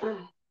fans,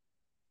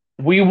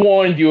 we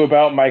warned you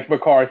about Mike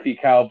McCarthy,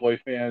 Cowboy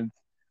fans.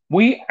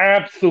 We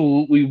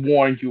absolutely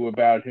warned you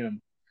about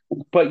him,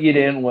 but you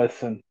didn't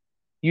listen.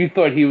 You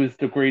thought he was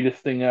the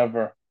greatest thing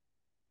ever.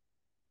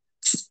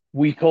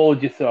 We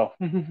told you so.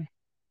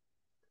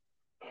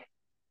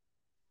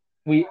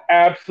 We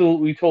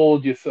absolutely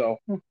told you so.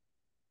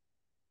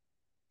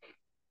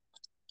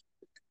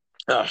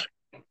 Ugh.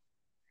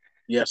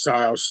 Yeah,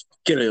 sorry, I was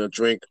getting a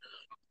drink.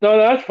 No,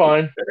 that's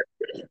fine.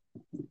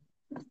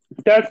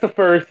 That's the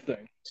first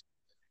thing.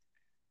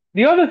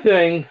 The other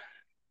thing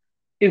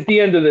is the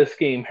end of this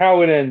game,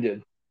 how it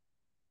ended.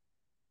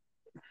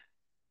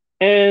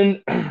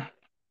 And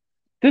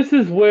this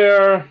is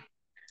where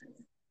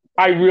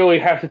I really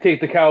have to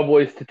take the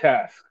Cowboys to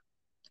task.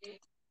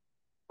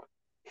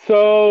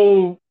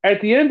 So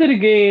at the end of the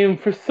game,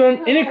 for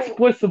some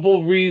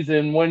inexplicable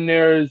reason, when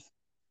there's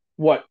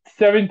what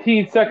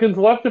 17 seconds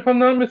left, if I'm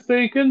not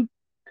mistaken,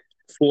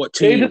 they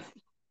 14. just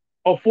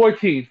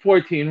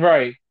 14,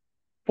 right,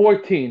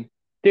 14.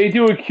 They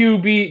do a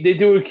QB. They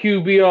do a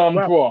QB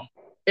Well, draw.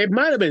 it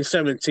might have been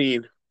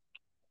 17.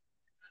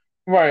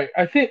 Right.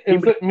 I think it He,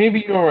 was like,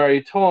 maybe you're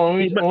right. Hold on.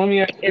 he, Let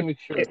me actually it, make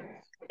sure. it,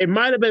 it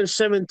might have been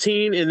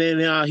 17, and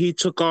then he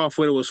took off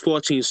when it was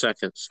 14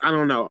 seconds. I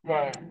don't know.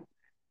 Right.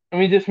 Let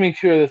me just make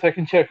sure of this. I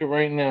can check it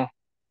right now.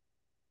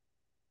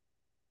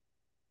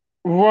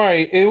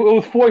 Right. It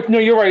was 14. No,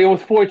 you're right. It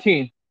was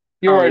 14.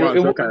 You're Oh, it right.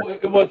 was okay.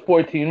 It was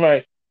 14,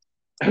 right?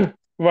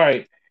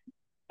 Right.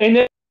 And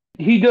then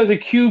he does a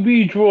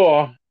QB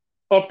draw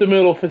up the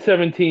middle for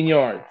 17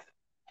 yards.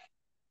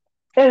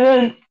 And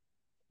then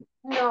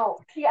No,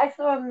 see, I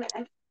saw him.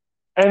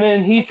 and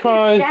then he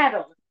tries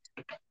Shadow.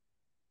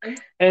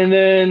 and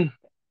then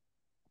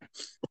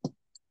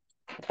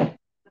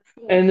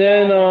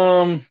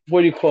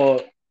what do you call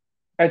it?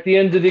 At the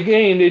end of the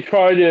game, they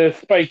try to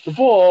spike the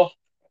ball.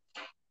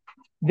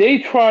 They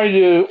try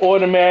to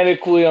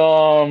automatically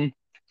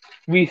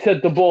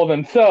reset the ball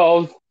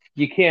themselves.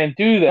 You can't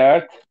do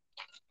that.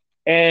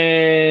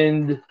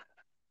 And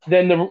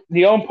then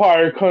the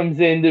umpire comes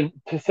in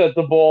to set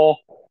the ball,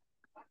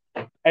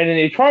 and then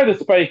they try to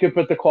spike it,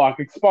 but the clock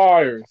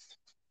expires.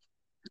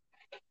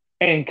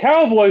 And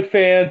Cowboy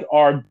fans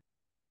are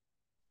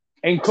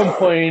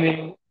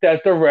complaining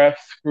that the refs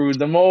screwed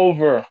them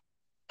over,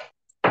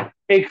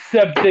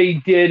 except they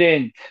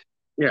didn't.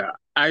 Yeah,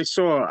 I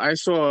saw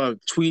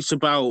tweets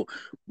about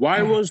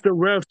why was the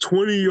ref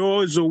 20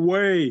 yards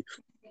away?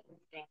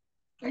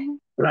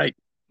 Like,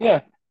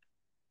 Yeah,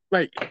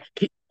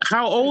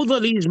 how old are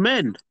these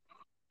men?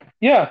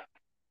 yeah.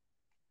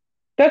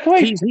 That's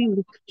like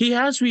He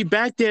has to be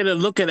back there to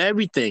look at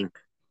everything.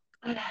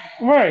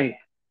 right.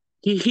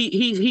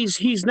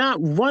 He's not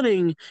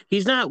running.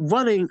 He's not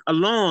running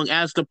along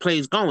as the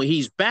play's going.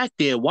 He's back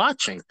there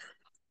watching.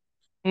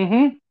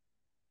 Mm-hmm.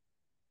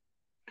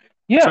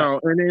 Yeah. So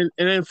and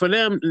then for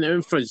them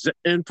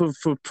and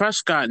for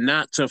Prescott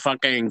not to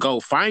fucking go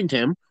find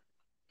him.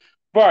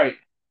 Right.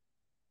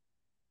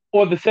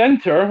 Or the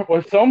center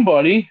or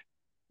somebody.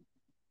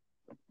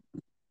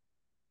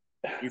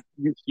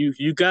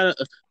 You gotta,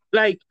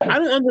 like, I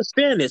don't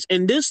understand this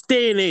in this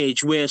day and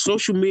age where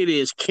social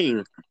media is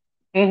king.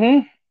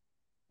 Mm-hmm.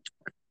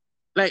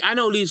 Like, I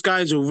know these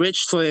guys are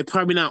rich, so they're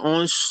probably not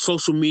on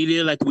social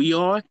media like we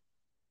are.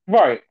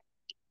 Right.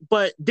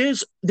 But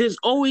there's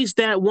always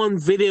that one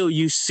video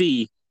you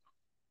see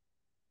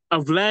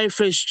of Larry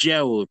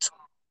Fitzgerald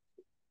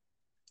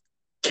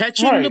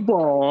catching the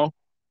ball,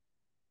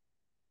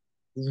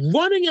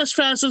 running as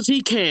fast as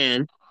he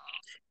can,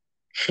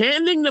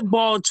 handing the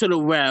ball to the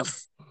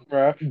ref,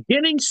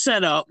 getting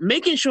set up,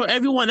 making sure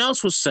everyone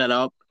else was set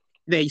up.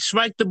 They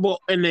spike the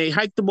ball and they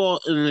hike the ball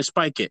and they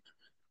spike it.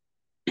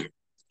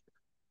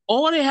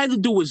 All they had to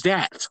do was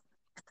that.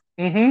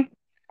 Mm-hmm.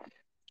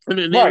 And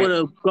then they would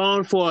have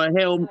gone for a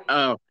Hail.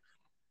 Yeah,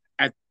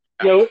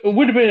 it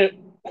would have been a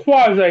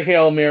quasi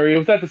Hail Mary. It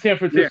was at the San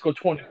Francisco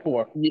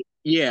 24.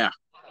 Yeah.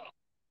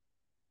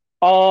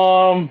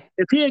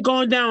 If he had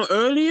gone down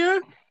earlier,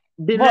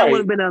 then that would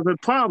have been a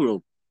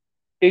problem.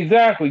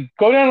 Exactly.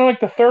 Go down to like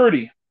the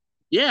 30.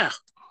 Yeah.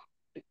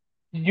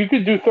 You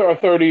could do a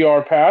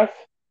 30-yard pass.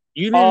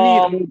 You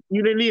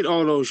didn't need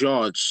all those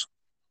yards.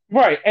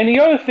 Right. And the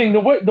other thing, the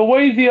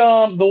way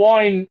the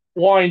line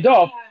lined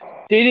up,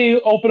 they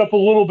didn't open up a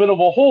little bit of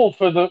a hole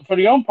for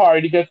the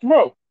umpire to get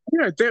through.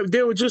 Yeah,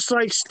 they were just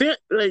like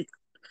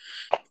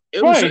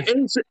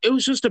it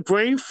was just a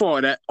brain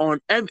fart on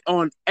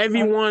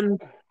everyone's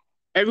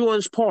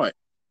part.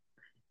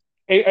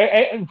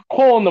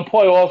 Calling the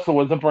play also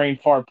was a brain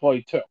fart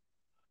play too.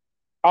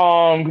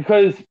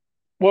 Because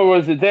what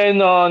was it?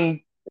 Then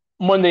on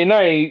Monday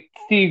night,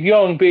 Steve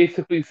Young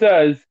basically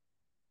says,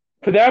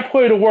 for that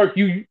play to work,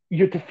 you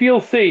have to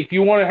feel safe.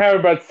 You want to have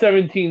about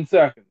 17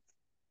 seconds.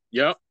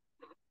 Yep.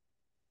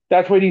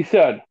 That's what he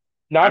said.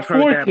 Not I've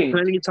heard 14. that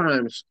plenty of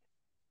times.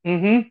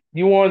 Mm-hmm.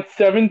 You want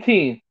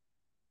 17.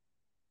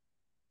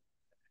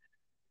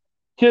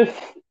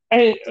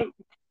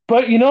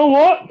 But you know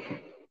what?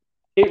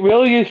 It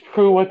really is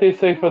true what they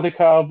say for the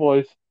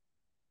Cowboys.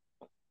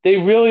 They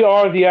really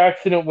are the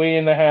accident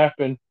waiting to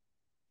happen.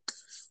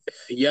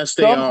 Yes,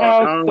 they are.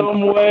 Somehow,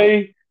 some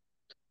way,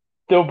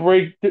 they'll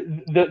break.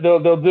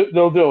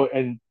 They'll do it,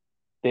 and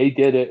they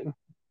did it.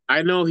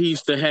 I know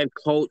he's the head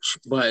coach,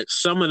 but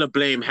some of the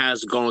blame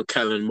has gone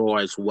Kellen Moore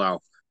as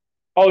well.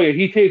 Oh yeah,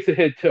 he takes a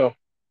hit too.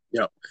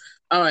 Yep.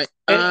 All right.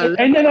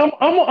 And then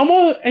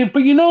but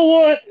you know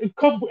what?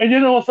 And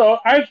then also,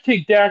 I have to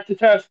take Dak to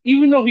task,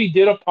 even though he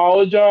did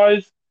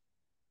apologize,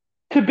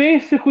 to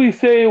basically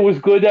say it was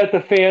good that the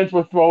fans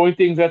were throwing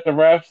things at the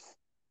refs.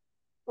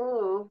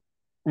 Mm.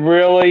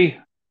 Really?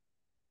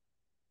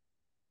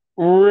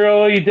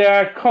 Really,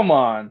 Dak? Come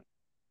on.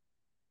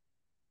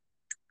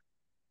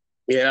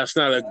 Yeah, that's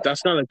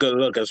not a good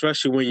look,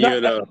 especially when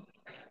you're the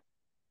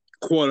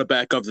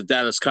quarterback of the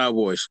Dallas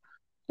Cowboys.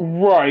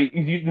 Right,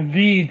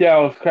 the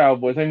Dallas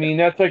Cowboys. I mean,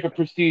 that's like a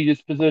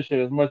prestigious position.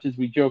 As much as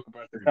we joke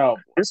about the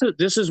Cowboys,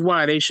 this is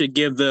why they should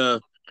give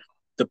the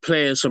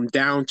players some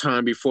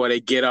downtime before they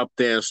get up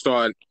there and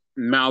start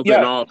mouthing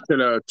off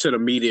to the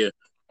media.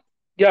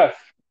 Yes.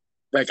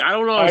 Like, I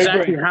don't know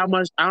exactly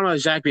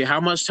how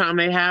much time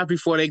they have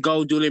before they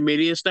go do their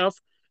media stuff,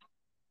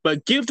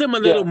 but give them a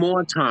little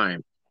more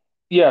time.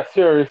 Yeah,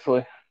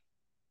 seriously.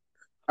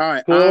 All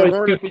right.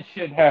 Stupid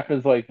shit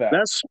happens like that.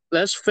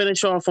 Let's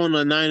finish off on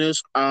the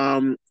Niners.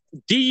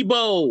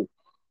 Debo.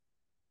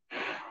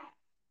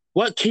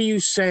 What can you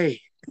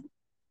say?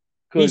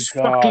 He's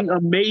fucking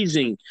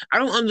amazing. I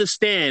don't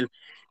understand.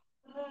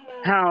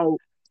 how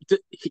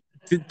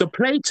the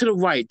play to the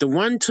right, the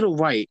run to the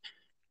right.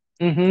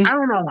 Mm-hmm. I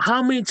don't know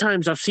how many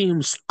times I've seen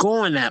him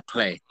score on that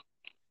play.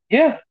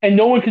 Yeah, and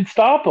no one could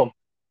stop him.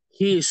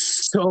 He is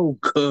so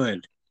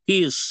good.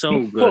 He is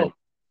so good.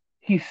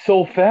 He's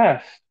so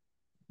fast.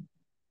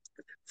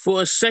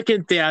 For a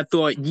second there, I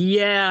thought,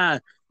 yeah,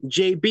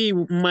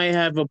 JB might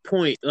have a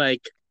point.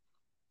 Like,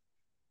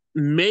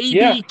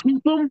 maybe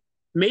keep him.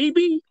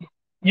 Maybe.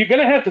 You're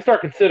gonna have to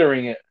start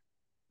considering it.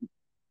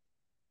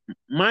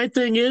 My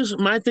thing is,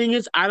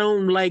 I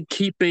don't like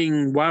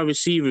keeping wide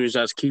receivers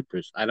as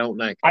keepers. I don't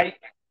like it.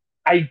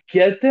 I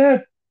get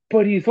that,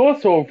 but he's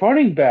also a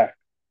running back,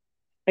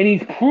 and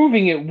he's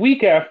proving it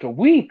week after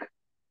week.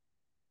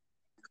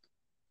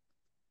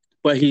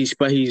 But he's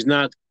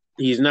not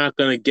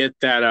gonna get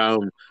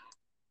that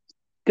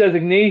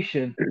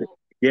designation.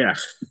 Yeah.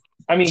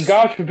 I mean,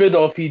 God forbid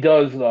though if he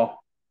does though.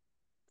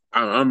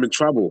 I'm in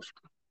trouble.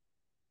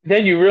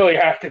 Then you really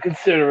have to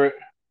consider it.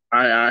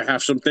 I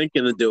have some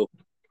thinking to do.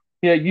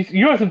 Yeah,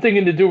 you have some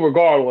thinking to do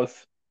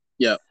regardless.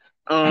 Yeah.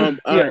 All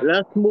right,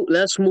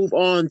 let's move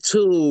on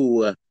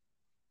to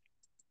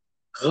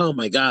oh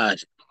my God.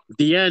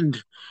 The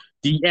end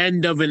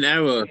of an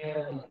era.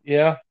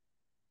 Yeah.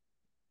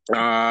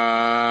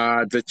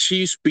 The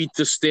Chiefs beat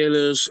the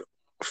Steelers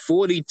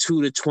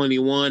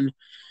 42-21.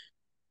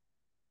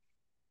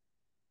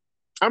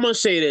 I'm gonna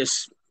say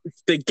this: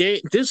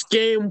 this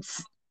game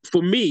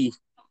for me,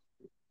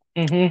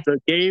 the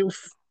game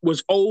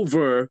was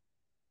over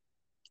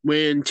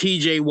when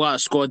T.J.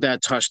 Watt scored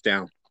that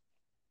touchdown.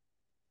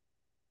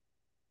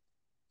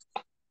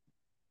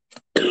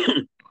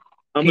 I'm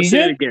gonna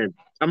say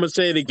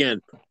it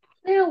again.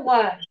 Now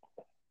what?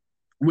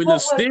 When the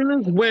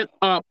Steelers went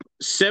up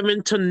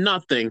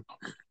 7-0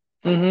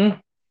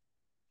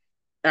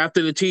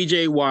 after the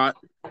T.J. Watt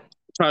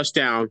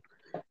touchdown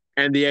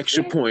and the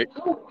extra point,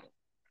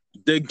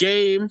 the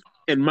game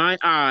in my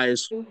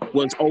eyes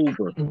was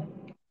over.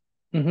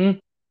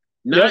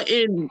 Not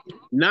in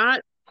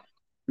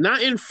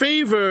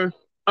favor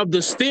of the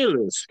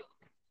Steelers.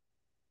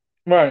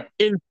 Right.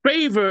 In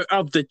favor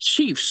of the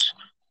Chiefs.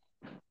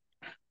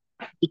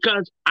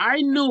 Because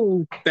I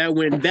knew that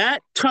when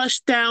that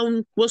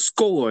touchdown was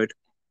scored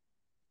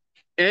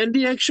and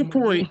the extra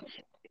point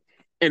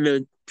and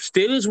the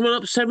Steelers went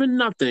up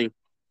 7-0,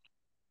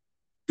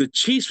 the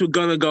Chiefs were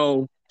going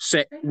to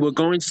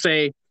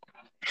say,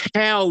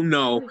 hell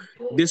no,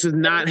 this is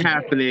not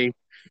happening.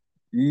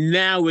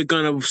 Now we're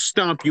going to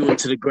stomp you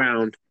into the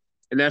ground.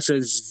 And that's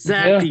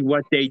exactly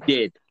what they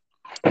did.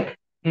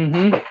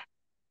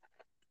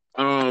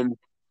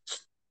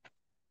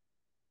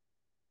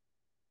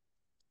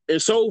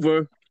 It's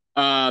over.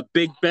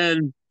 Big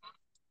Ben.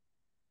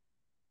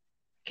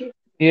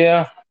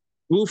 Yeah.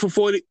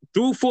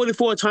 Threw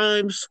 44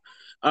 times.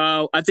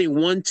 I think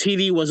one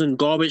TD was in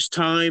garbage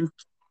time.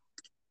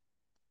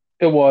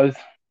 It was.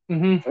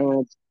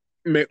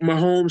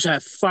 Mahomes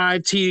had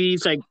 5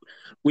 TDs. Like,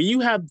 when you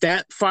have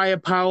that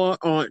firepower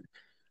on,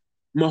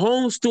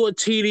 Mahomes threw a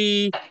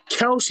TD,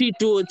 Kelsey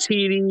threw a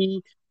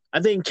TD. I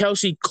think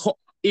Kelsey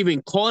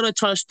even caught a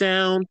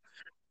touchdown.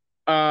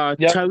 I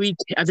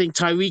think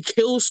Tyreek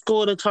Hill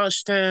scored a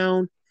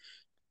touchdown.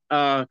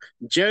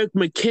 Jerick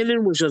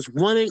McKinnon was just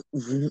running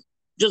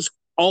just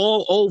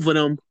all over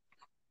them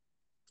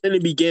in the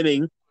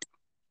beginning.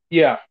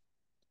 Yeah.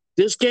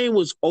 This game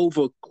was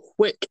over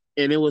quick,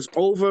 and it was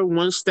over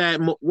once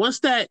the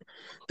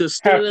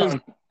Steelers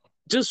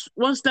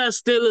once the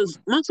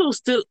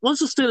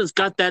Steelers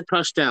got that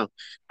touchdown.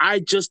 I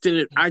just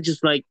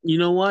like, you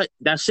know what?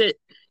 That's it.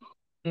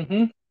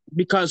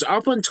 Because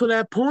up until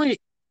that point,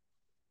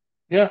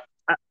 I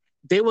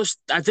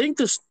think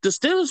the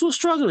Steelers were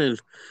struggling.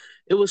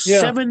 It was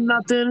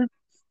 7-0.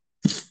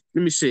 Let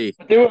me see.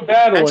 They were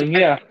battling.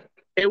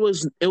 It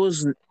was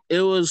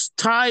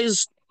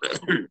ties.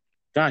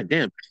 God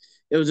damn!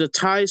 It was a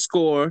tie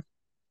score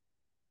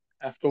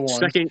after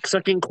one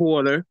second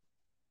quarter.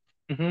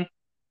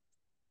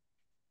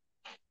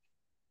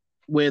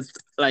 With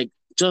like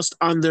just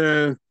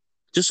under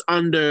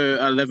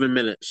 11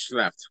 minutes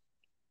left.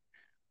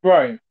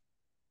 Right.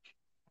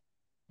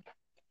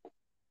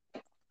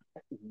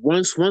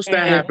 Once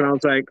that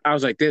happened, I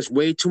was like, there's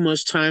way too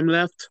much time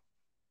left.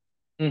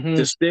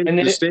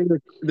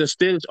 The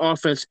Steelers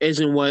offense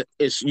isn't what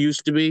it's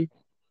used to be.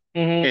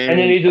 And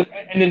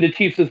then the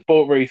Chiefs just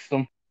boat raced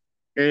them.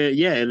 And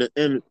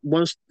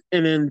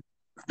then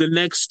the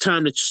next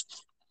time the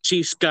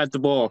Chiefs got the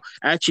ball,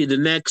 actually the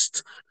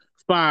next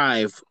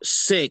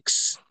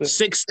 6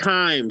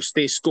 times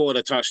they scored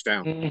a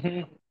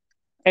touchdown.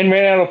 And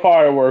ran out of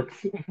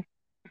fireworks.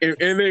 And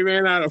they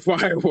ran out of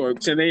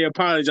fireworks, and they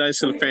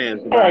apologized to the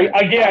fans. All right,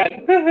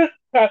 again.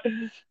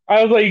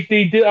 I was like,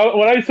 they did.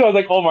 When I saw, I was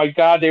like, oh my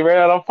God, they ran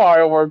out of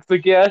fireworks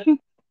again.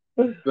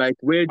 Like,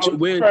 we're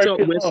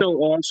so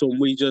awesome.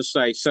 We just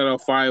like set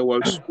off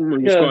fireworks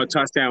when we score a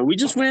touchdown. We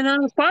just ran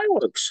out of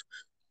fireworks.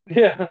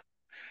 Yeah,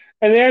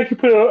 and they actually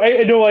put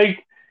and they're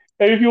like,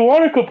 and if you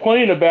want to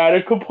complain about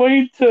it,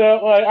 complain to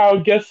our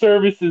guest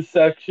services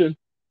section.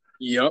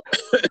 Yep.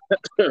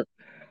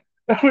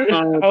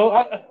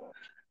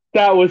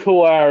 That was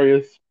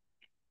hilarious.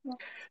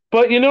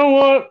 But you know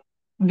what?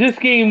 This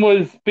game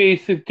was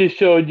basic. Just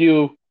showed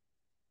you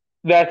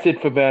that's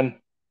it for Ben.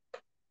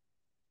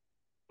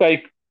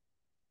 Like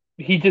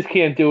he just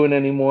can't do it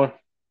anymore.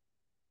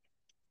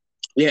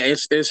 Yeah,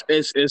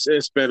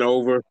 it's been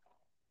over.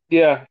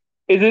 Yeah.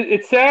 Is it?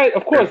 It's sad.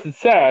 Of course, it's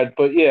sad.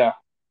 But yeah.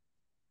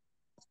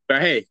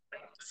 But hey,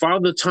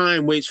 Father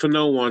Time waits for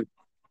no one.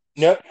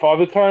 Yep.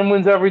 Father Time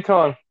wins every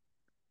time.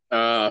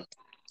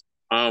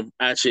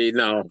 Actually,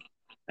 no.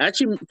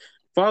 Actually,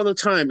 Father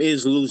Time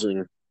is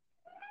losing.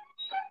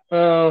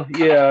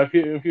 Yeah.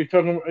 If you're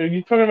talking, are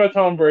you talking about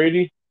Tom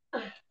Brady?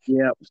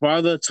 Yeah,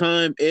 Father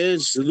Time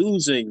is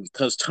losing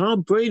because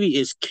Tom Brady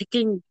is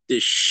kicking the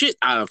shit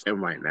out of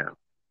him right now.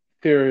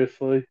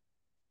 Seriously.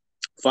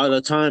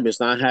 Father Time is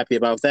not happy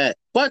about that,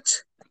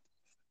 but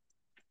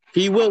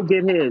he will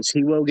get his.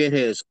 He will get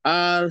his.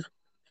 The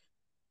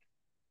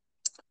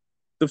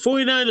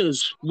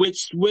 49ers, what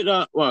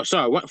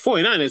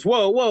 49ers?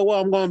 Whoa,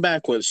 I'm going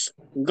backwards.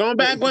 Going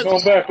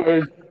backwards.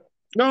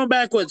 Going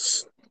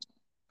backwards.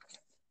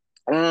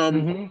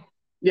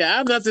 Yeah, I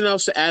have nothing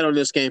else to add on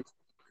this game.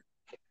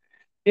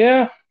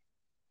 Yeah.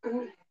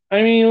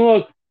 I mean,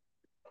 look,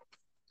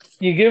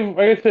 like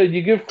I said,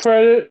 you give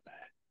credit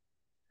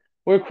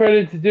where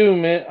credit's due,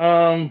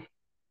 man.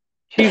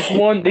 Chiefs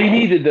won. They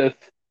needed this.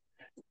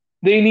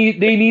 They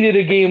needed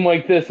a game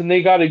like this, and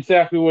they got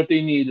exactly what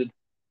they needed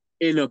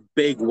in a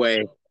big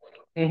way.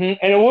 And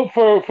it looked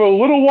for a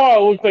little while.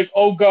 It looked like,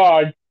 oh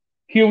God,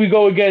 here we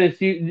go again.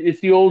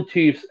 It's the old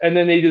Chiefs, and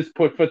then they just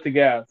put foot to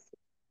gas.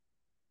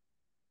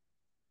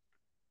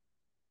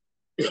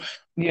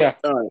 Yeah.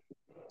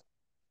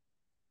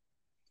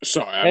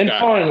 Sorry.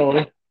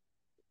 Finally,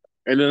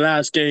 in the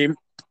last game,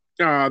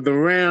 the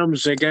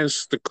Rams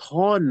against the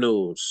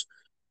Cardinals.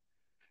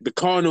 The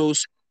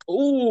Cardinals,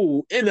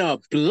 in a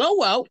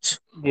blowout.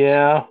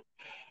 Yeah.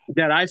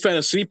 That I fell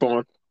asleep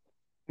on.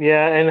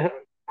 Yeah, and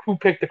who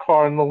picked the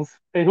Cardinals?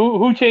 And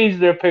who changed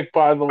their pick,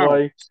 by the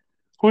way?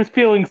 Who's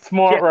feeling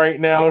smart right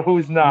now and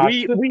who's not?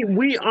 We in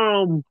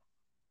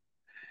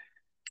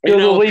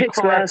our picks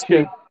last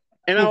week.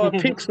 In our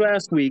picks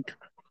last week,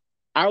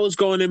 I was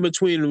going in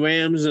between the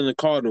Rams and the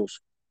Cardinals.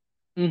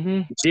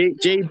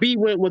 JB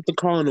went with the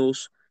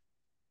Cardinals.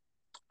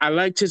 I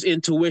liked his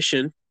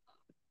intuition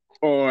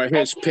or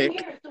his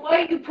pick.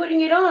 Why are you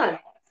putting it on?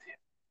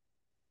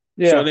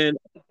 Yeah.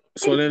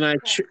 So then I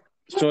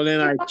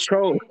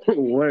chose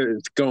what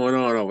is going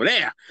on over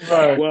there.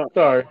 Right. Well,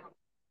 sorry.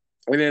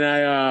 And then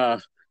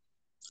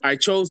I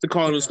chose the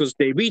Cardinals because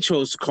JB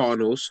chose the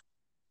Cardinals.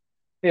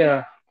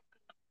 Yeah.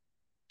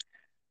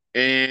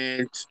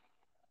 And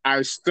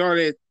I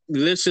started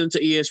listening to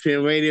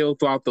ESPN radio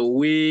throughout the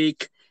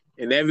week,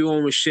 and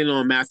everyone was shitting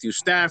on Matthew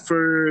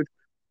Stafford.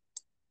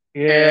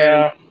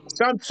 Yeah.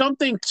 And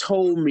something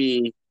told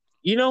me,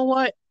 you know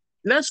what?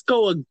 Let's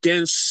go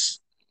against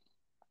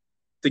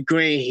the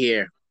grain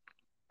here.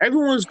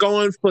 Everyone's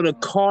going for the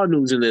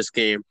Cardinals in this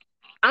game.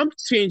 I'm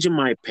changing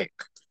my pick.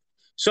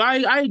 So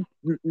I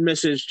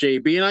messaged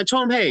JB and I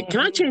told him, hey,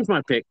 can I change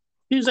my pick?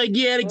 He was like,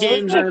 yeah, the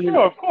games haven't.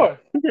 Sure, of course.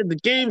 He said the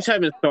games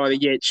haven't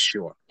started yet.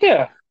 Sure.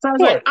 Yeah. So I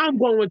was like, I'm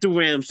going with the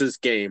Rams this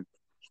game.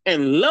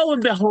 And lo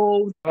and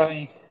behold,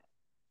 and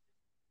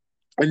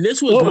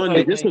this was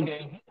Monday.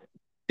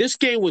 This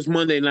game was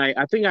Monday night.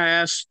 I think I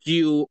asked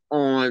you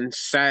on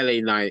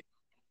Saturday night.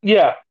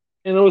 Yeah,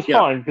 and it was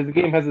fine because the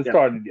game hasn't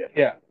started yet.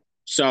 Yeah.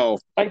 So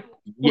what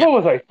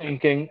was I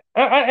thinking?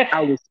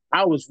 I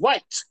was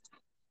right.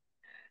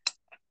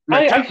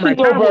 I should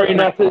know better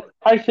not to.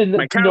 I should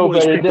know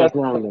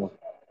better.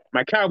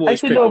 My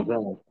Cowboys pick was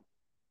wrong.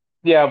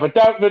 Yeah, but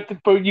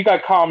you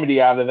got comedy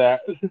out of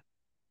that.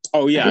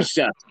 Oh yes.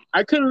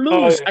 I couldn't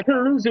lose. I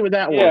couldn't lose it with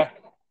that one. Yeah,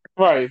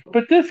 right.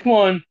 But this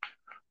one,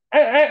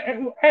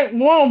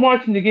 while I'm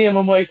watching the game,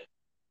 I'm like,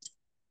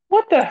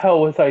 what the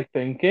hell was I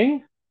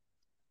thinking?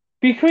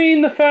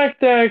 Between the fact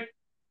that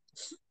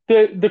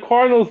the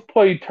Cardinals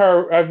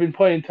have been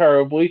playing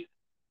terribly.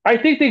 I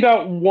think they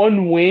got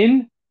one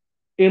win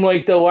in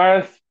like the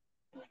last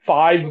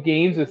 5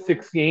 games or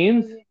 6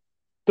 games.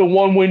 The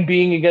one win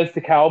being against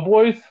the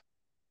Cowboys.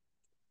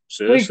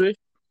 Seriously?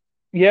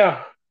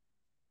 Yeah.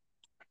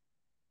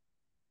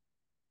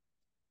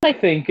 What am I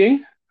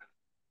thinking?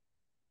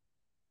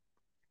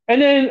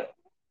 And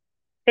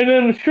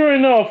then sure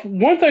enough,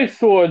 once I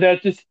saw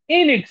that just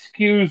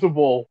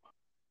inexcusable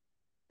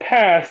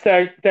pass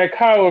that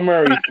Kyler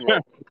Murray threw,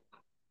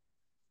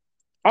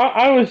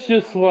 I was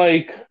just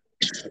like,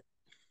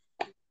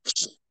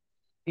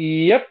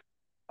 yep,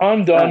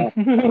 I'm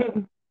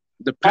done.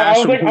 The pass I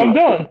was like, I'm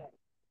done.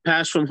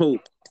 Pass from who?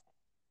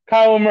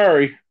 Kyler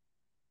Murray.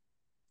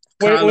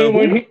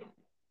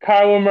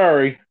 Kyler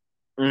Murray.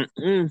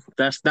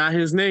 That's not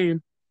his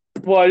name.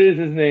 What is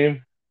his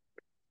name?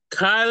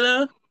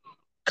 Kyler.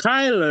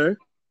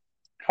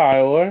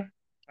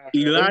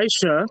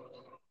 Elisha.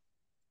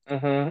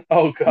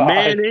 Oh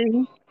God.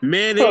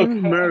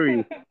 Manning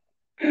Murray.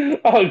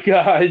 Oh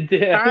God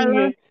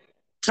damn.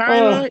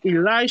 Kyler,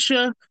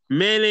 Elisha,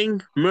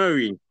 Manning,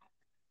 Murray.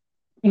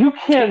 you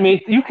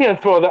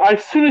can't throw that.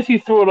 As soon as he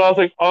threw it, I was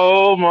like,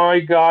 oh my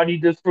god, he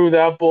just threw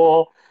that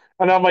ball,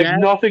 and I'm like, That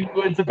nothing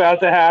good's about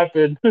to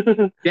happen.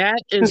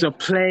 that is a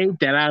play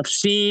that I've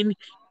seen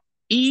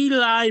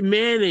Eli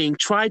Manning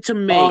try to Oh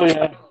make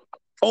yeah.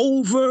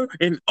 over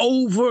and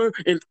over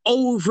and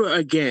over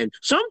again. And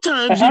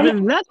Sometimes how many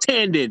even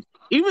left-handed,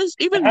 and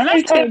even how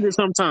many times left-handed.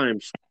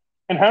 Sometimes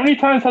and how many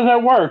times has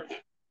that worked?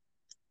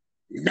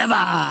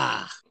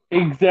 never.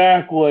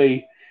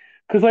 Exactly.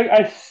 Because like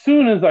as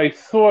soon as I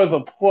saw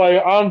the play,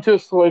 I'm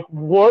just like,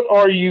 what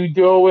are you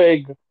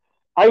doing?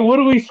 I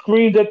literally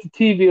screamed at the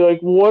TV like,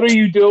 what are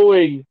you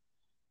doing?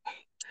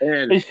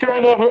 And And sure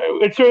enough,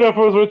 it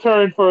was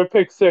returned for a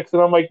pick six,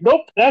 and I'm like,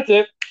 nope, that's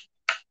it.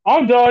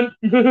 I'm done.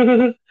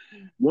 I'm like,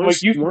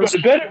 once you can go once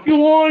to bed if you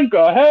want.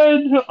 Go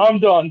ahead. I'm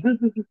done.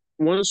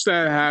 once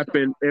that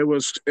happened, it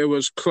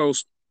was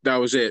close. That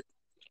was it.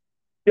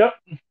 Yep.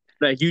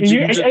 Like And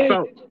you just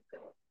felt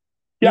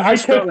yeah, you I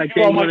just felt texted like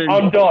you. they I'm like, wouldn't.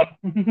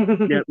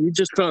 I'm Yeah, done. you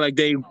just felt like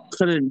they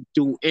couldn't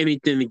do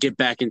anything to get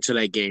back into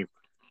that game.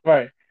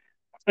 Right.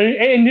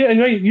 And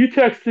like, you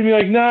texted me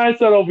like, nah,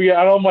 it's not over yet.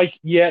 And I'm like,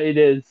 yeah, it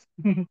is.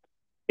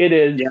 It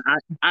is. Yeah,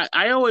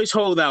 I always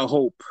hold out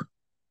hope.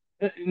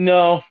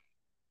 No,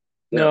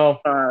 Yeah. no,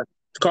 The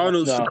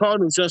no.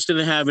 Cardinals just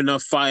didn't have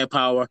enough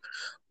firepower.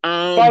 By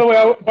Um,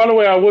 the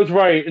way, I was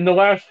right. In the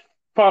last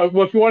five,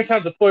 well, if you want to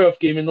count the playoff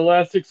game, in the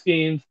last six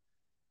games,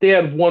 they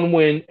had one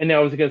win, and that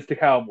was against the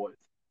Cowboys.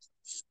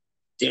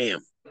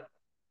 damn.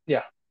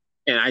 Yeah,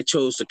 And I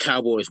chose the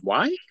Cowboys.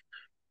 Why?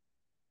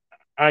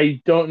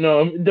 I don't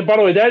know. By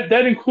the way,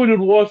 that included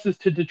losses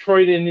to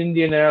Detroit and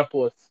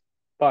Indianapolis.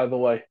 By the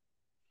way,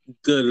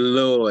 Good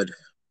Lord.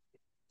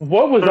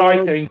 what was I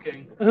Um,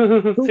 thinking?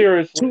 two,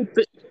 Seriously.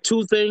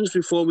 two things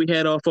before we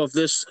head Hmm. off of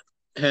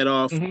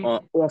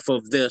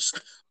this.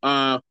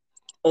 Uh,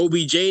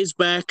 OBJ's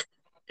back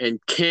and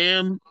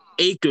Cam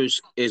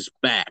Akers is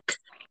back.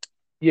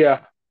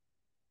 Yeah.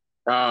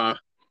 Uh,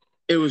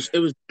 it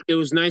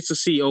was nice to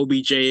see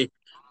OBJ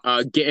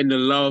getting the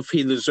love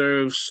he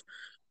deserves.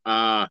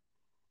 Uh,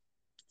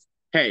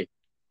 hey,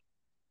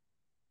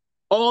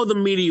 all the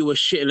media was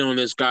shitting on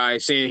this guy,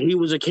 saying he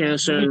was a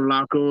cancer Hmm. in the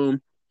locker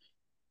room,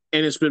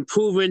 and it's been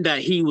proven that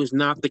he was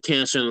not the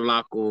cancer in the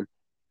locker room.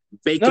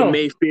 No,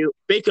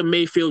 Baker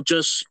Mayfield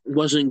just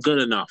wasn't good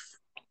enough.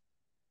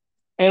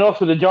 and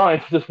also the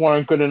Giants just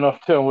weren't good enough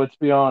too. Let's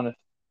be honest.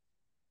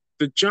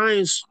 The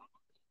Giants,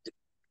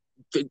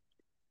 the,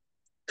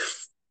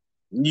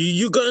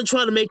 you're gonna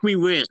try to make me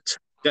rant.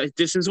 That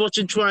this is what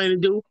you're trying to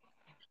do.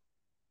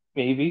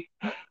 Maybe.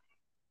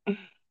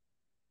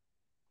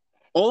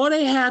 All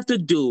they have to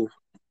do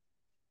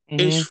Hmm.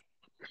 is,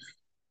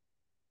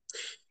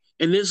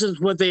 and this is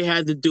what they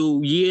had to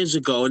do years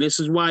ago, and this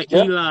is why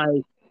Yep.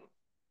 Eli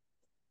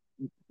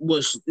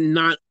was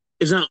not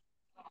is not.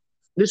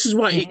 This is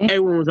why Hmm.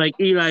 everyone was like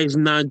Eli is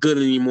not good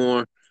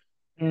anymore,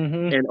 Hmm.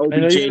 and I know you're OBJ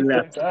gonna say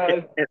left,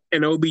 that.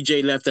 and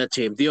OBJ left that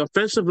team. The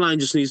offensive line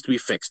just needs to be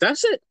fixed.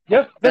 That's it.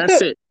 Yep, that's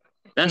That's it. it.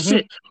 That's Hmm.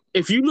 it.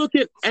 If you look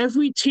at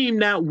every team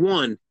that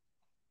won,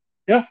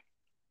 Yeah.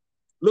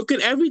 look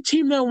at every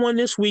team that won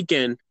this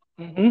weekend,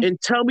 Hmm.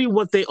 and tell me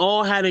what they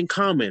all had in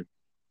common.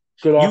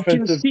 Good You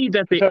can offensive see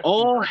that they protection.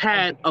 all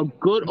had a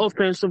good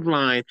offensive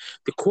line.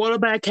 The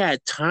quarterback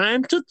had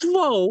time to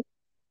throw,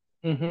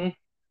 Hmm.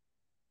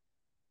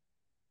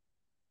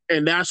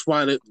 and that's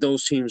why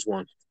those teams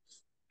won.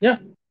 Yeah,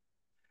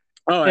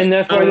 All right. and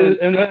that's why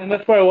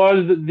that's why a lot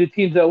of the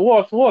teams that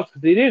lost because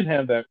they didn't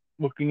have that.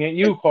 Looking at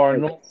you,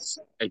 Cardinal.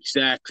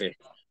 Exactly.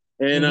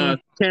 And Hmm.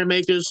 Cam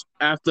Akers,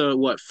 after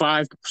what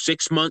 5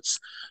 6 months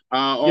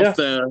off Yeah,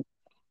 the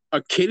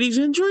Achilles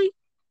injury,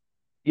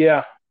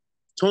 yeah.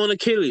 torn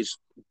Achilles,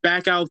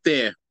 back out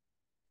there.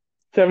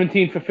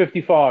 17 for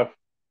 55.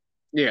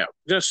 Yeah,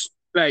 just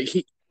like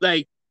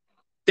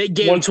they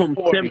gave it One to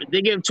for him. 40.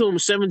 They gave it to him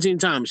 17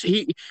 times.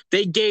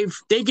 They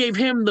gave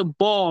him the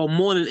ball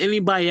more than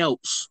anybody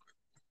else.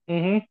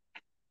 Hmm.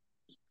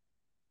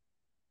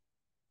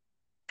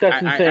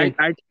 That's I I insane.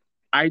 I I,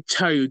 I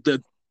tell you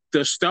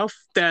the stuff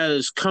that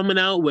is coming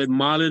out with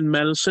modern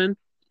medicine,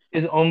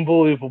 It's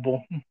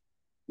unbelievable.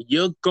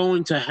 you're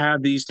going to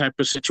have these type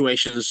of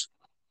situations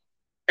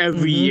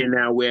every Hmm. year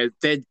now where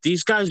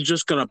these guys are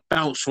just gonna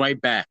bounce right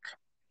back.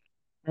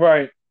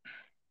 Right.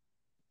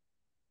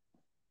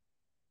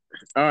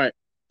 All right.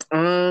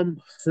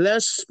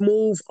 Let's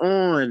move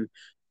on.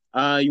 You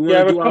Yeah, I want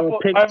have to a do our couple.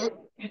 picks?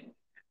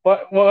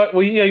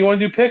 Yeah, you want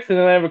to do picks, and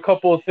then I have a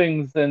couple of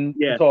things then to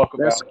Yeah. talk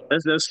Let's about.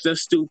 let's let's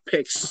let's do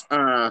picks.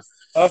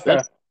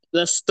 Okay.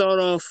 Let's start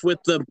off with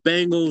the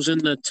Bengals and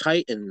the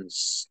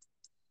Titans.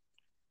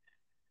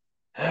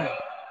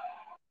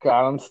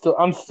 God,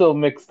 I'm still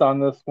mixed on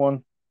this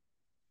one.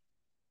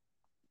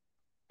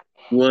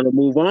 You want to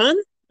move on,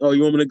 or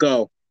you want me to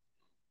go?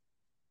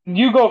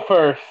 You go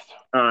first.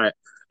 All right.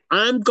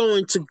 I'm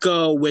going to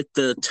go with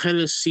the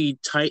Tennessee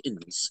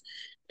Titans,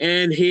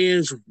 and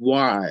here's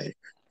why.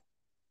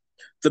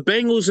 The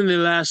Bengals in the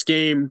last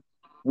game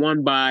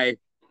won by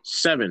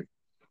 7.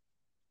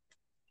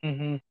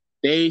 Hmm.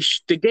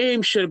 The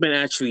game should have been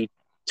actually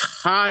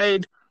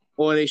tied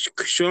or they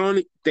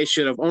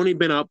should have only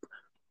been up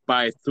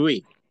by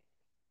 3.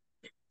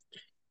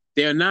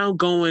 They're now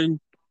going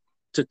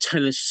to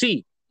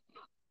Tennessee,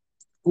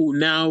 who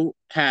now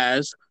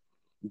has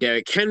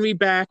Derrick Henry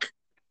back.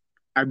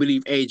 I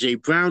believe A.J.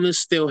 Brown is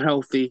still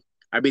healthy.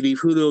 I believe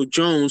Julio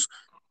Jones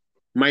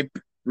might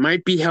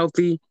be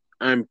healthy.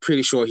 I'm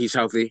pretty sure he's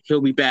healthy.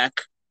 He'll be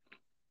back.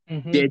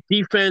 Mm-hmm. Their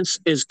defense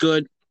is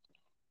good.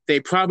 They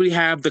probably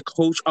have the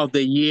coach of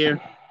the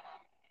year.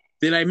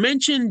 Did I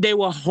mention they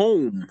were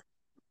home?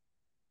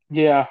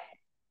 Yeah.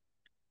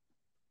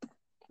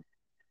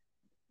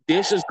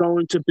 This is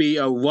going to be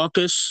a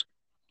ruckus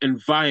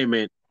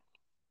environment.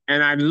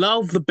 And I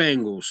love the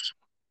Bengals,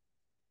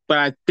 but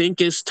I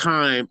think it's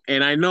time.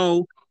 And I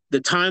know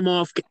the time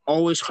off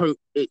always hurt.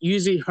 It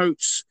usually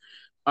hurts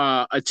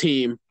a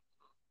team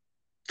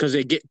because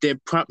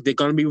they're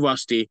going to be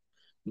rusty.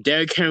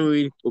 Derrick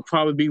Henry will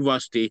probably be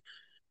rusty,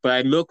 but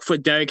I look for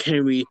Derrick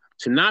Henry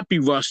to not be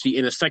rusty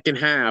in the second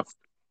half.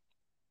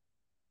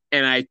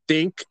 And I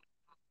think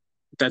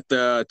that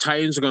the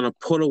Titans are going to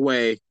pull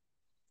away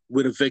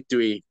with a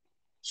victory.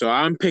 So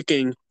I'm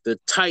picking the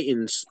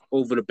Titans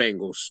over the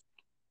Bengals.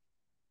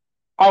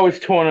 I was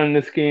torn on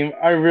this game.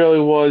 I really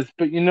was.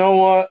 But you know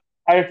what?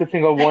 I have to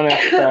think of one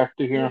X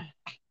factor here.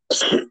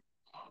 And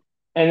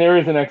there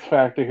is an X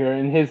factor here,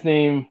 and his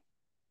name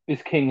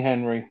is King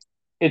Henry.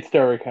 It's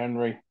Derrick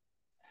Henry.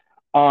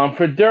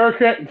 For Derrick,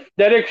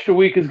 that extra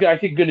week is, I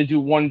think, going to do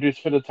wonders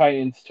for the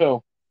Titans,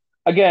 too.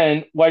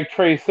 Again, like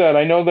Trey said,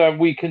 I know that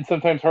we can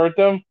sometimes hurt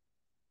them.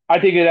 I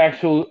think it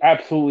actually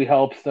absolutely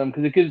helps them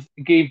because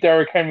it gave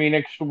Derrick Henry an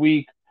extra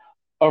week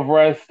of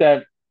rest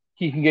that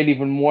he can get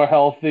even more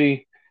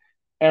healthy.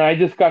 And I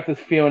just got this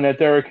feeling that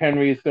Derrick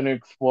Henry is going to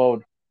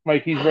explode.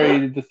 Like, he's ready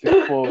to just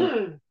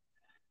explode.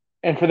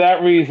 And for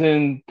that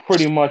reason,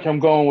 pretty much I'm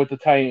going with the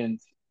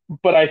Titans.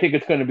 But I think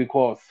it's going to be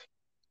close.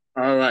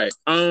 All right.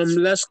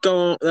 Let's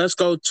go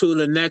to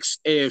the next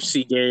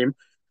AFC game.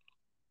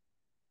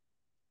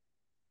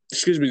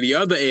 Excuse me, the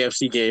other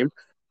AFC game.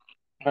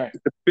 All right.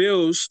 The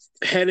Bills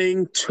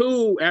heading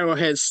to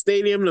Arrowhead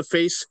Stadium to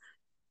face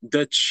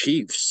the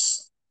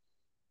Chiefs.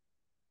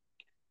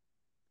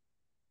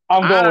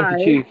 I'm going with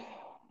the Chiefs.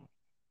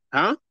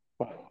 Huh?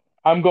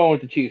 I'm going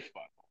with the Chiefs.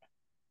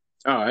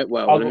 All right.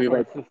 Well, I'll go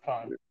first this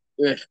time.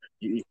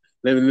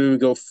 Let me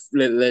go.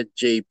 Let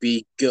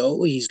JB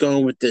go. He's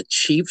going with the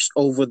Chiefs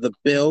over the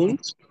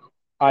Bills.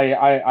 I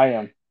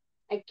am.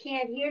 I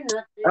can't hear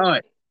nothing. All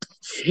right.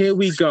 Here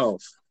we go.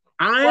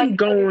 I'm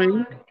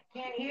going.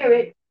 Can't hear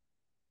it.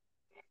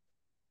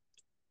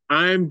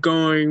 I'm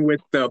going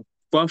with the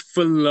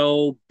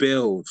Buffalo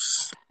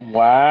Bills.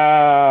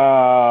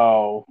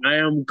 Wow. I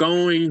am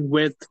going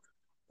with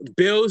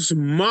Bills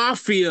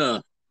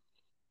Mafia.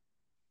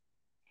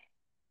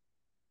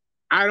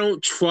 I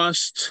don't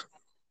trust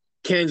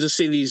Kansas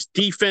City's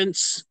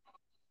defense.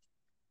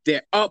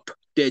 They're up,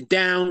 they're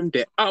down,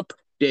 they're up,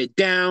 they're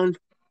down.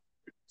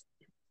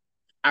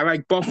 I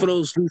like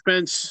Buffalo's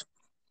defense.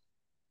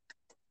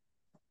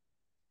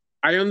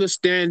 I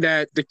understand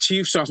that the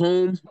Chiefs are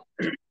home.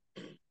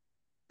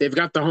 They've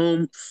got the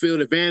home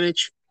field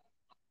advantage.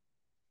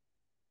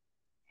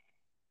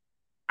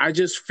 I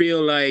just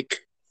feel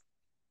like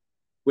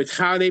with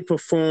how they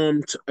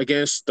performed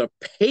against the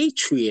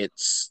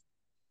Patriots,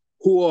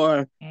 who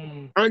are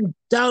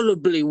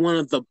undoubtedly one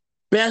of the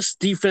best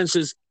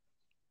defenses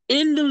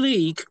in the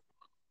league,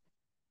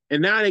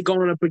 and now they're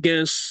going up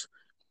against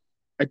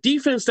a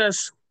defense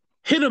that's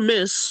hit or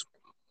miss.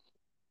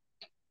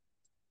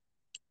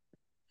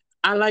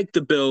 I like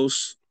the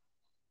Bills.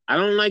 I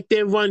don't like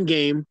their run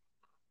game.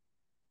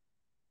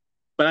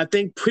 But I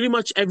think pretty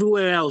much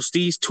everywhere else,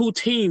 these two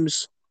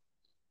teams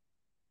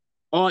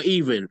are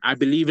even. I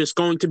believe it's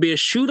going to be a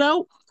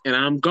shootout, and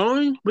I'm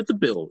going with the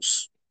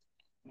Bills.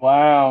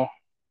 Wow.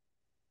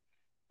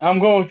 I'm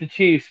going with the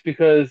Chiefs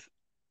because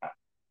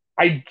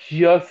I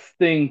just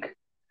think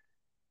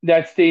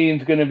that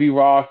stadium's going to be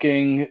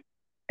rocking,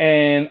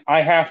 and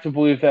I have to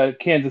believe that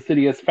Kansas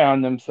City has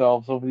found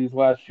themselves over these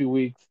last few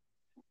weeks.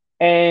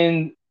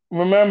 And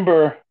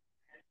remember,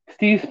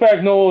 Steve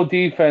Spagnuolo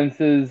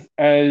defenses,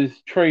 as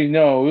Trey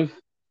knows,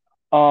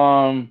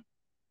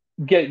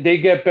 get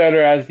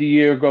better as the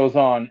year goes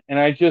on, and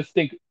I just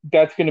think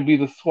that's going to be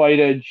the slight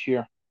edge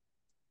here.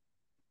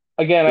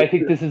 Again, I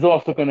think this is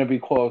also going to be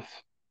close.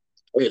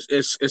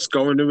 It's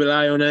going to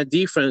rely on that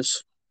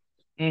defense.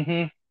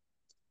 Mm-hmm.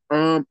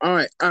 All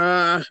right.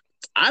 I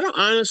don't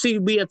honestly.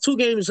 We have 2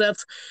 games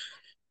left.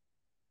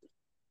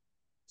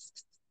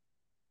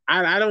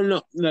 I don't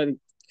know.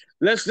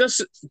 Let's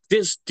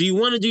this. Do you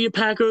want to do your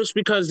Packers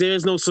because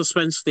there's no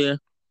suspense there?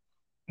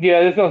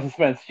 Yeah, there's no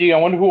suspense. Gee, I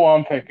wonder who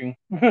I'm picking.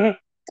 All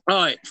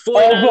right.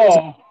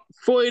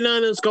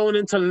 49ers going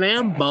into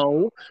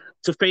Lambeau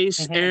to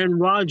face Aaron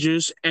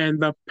Rodgers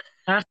and the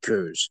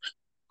Packers.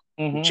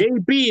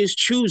 JB is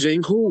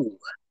choosing who?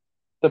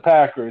 The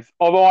Packers.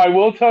 Although I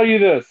will tell you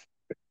this.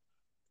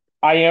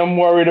 I am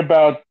worried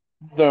about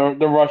the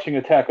rushing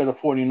attack of the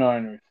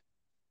 49ers.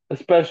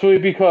 Especially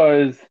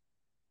because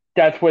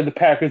that's where the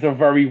Packers are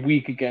very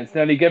weak against.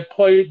 Now they're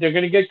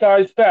going to get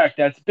guys back.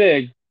 That's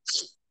big,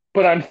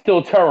 but I'm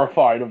still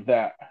terrified of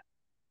that.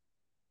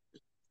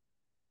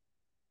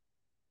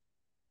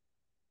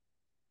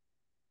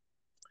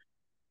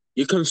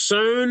 Your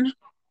concern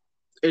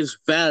is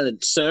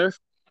valid, sir.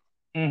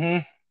 Mm-hmm.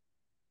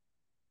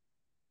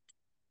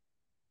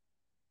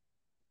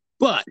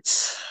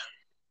 But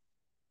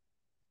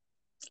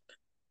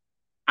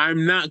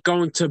I'm not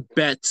going to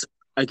bet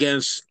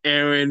against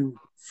Aaron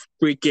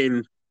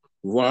freaking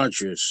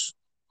Rodgers.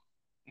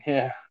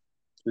 Yeah.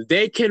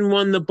 They can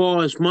run the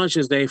ball as much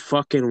as they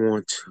fucking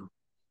want to.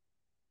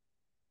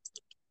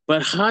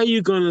 But how are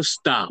you going to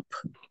stop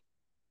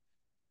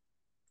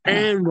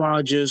Aaron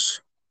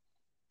Rodgers,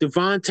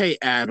 Devontae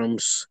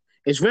Adams?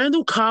 Is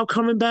Randall Cobb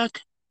coming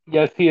back?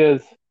 Yes, he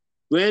is.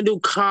 Randall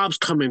Cobb's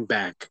coming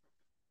back.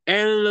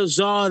 Aaron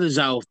Lazard is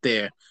out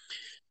there.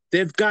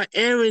 They've got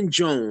Aaron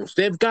Jones.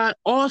 They've got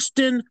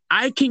Austin.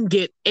 I can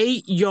get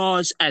 8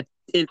 yards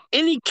in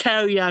any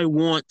carry I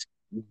want.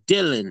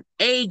 Dillon.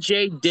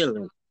 A.J.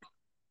 Dillon.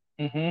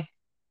 Mm-hmm.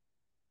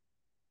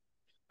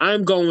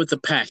 I'm going with the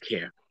Pack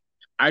here.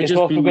 It's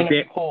also going to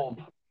be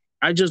cold.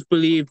 I just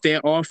believe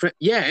their offense.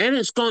 Yeah, and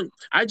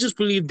I just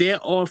believe their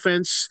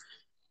offense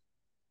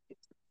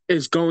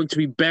is going to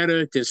be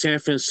better than San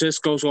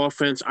Francisco's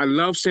offense. I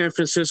love San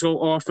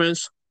Francisco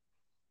offense.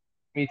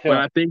 Me too.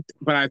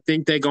 But I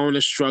think they're going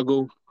to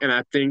struggle, and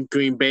I think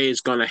Green Bay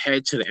is going to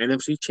head to the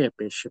NFC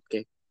Championship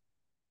game.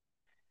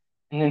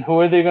 And then who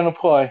are they going to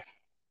play?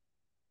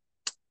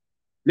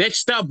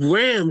 Next up,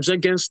 Rams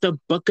against the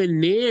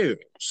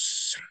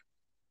Buccaneers.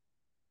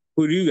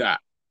 Who do you got?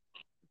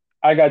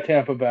 I got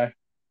Tampa Bay.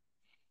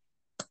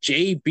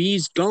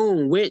 JB's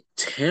going with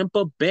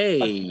Tampa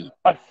Bay.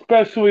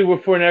 Especially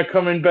with Fournette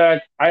coming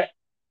back. I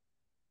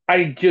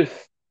just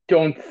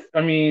don't.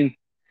 I mean,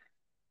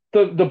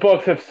 the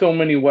Bucs have so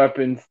many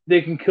weapons.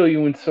 They can kill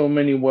you in so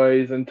many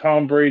ways. And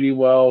Tom Brady,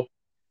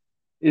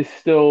 is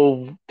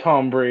still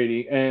Tom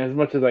Brady. And as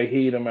much as I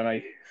hate him, and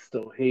I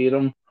still hate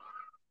him,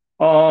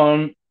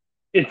 what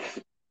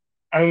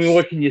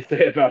can you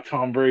say about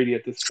Tom Brady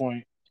at this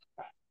point?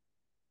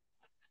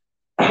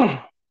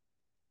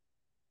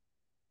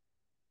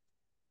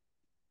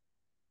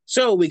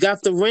 So we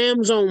got the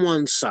Rams on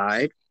one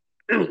side.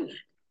 We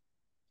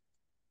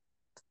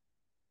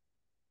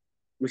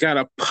got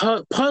a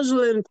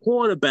puzzling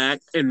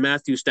quarterback in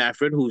Matthew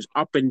Stafford, who's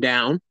up and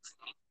down.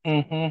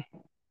 Mm-hmm.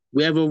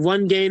 We have a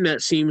run game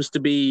that seems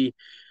to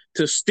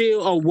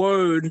steal a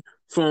word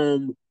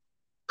from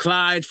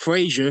Clyde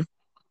Frazier.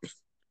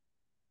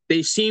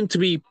 They seem to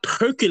be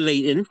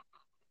percolating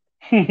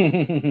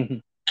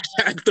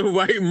at the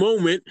right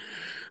moment.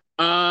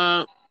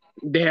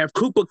 They have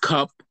Cooper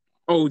Kupp,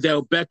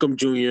 Odell Beckham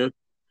Jr.,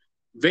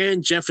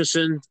 Van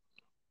Jefferson,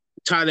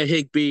 Tyler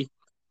Higbee.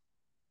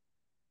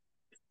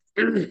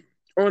 On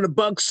the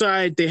Bucs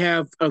side, they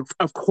have,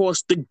 of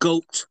course, the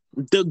GOAT,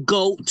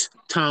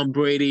 Tom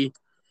Brady.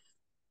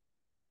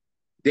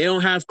 They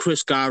don't have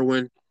Chris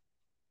Godwin.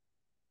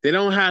 They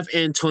don't have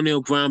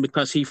Antonio Brown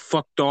because he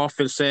fucked off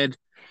and said,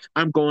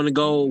 I'm going to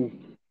go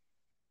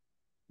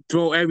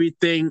throw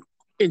everything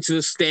into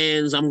the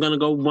stands. I'm going to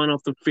go run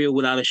off the field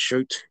without a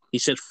shirt. He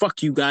said,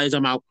 fuck you guys,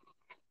 I'm out.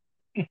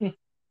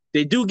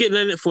 They do get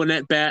Leonard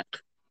Fournette back.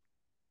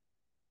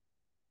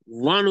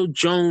 Ronald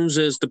Jones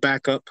is the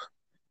backup.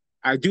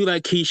 I do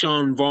like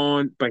Keyshawn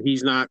Vaughn, but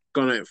he's not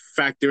going to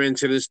factor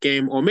into this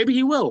game. Or maybe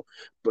he will.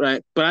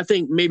 But I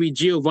think maybe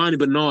Giovanni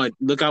Bernard,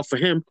 look out for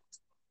him.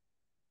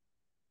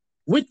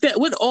 With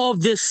all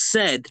this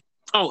said,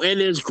 and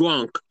there's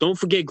Gronk. Don't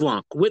forget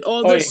Gronk. With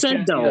all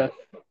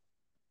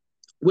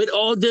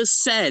this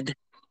said,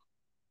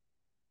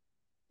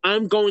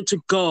 I'm going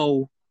to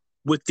go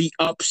with the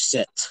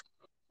upset.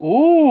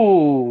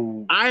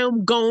 Ooh. I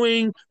am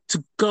going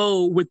to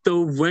go with the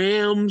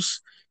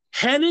Rams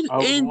headed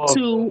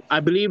into,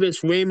 I believe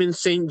it's Raymond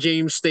St.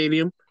 James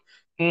Stadium.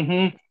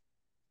 Mm-hmm.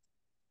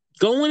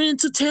 Going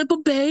into Tampa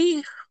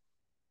Bay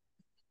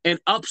and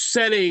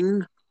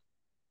upsetting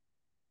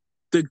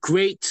the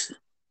great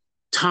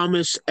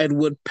Thomas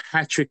Edward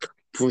Patrick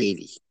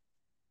Brady.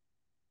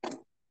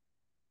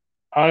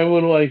 I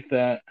would like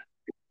that.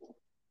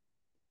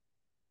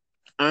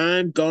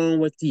 I'm going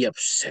with the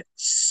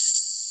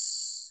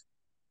upsets.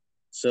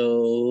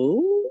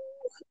 So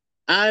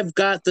I've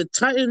got the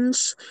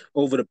Titans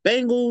over the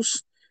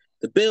Bengals,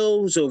 the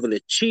Bills over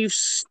the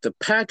Chiefs, the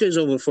Packers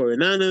over the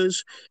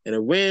 49ers, and the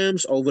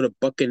Rams over the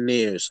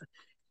Buccaneers.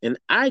 And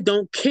I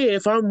don't care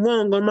if I'm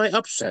wrong on my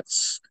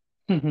upsets.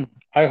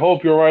 I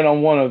hope you're right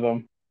on one of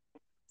them.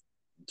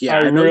 Yeah,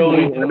 I know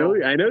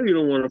you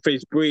don't want to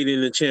face Brady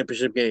in the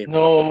championship game.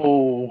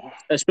 No.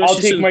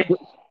 Especially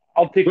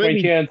I'll take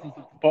my chances.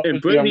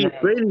 And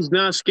Brady's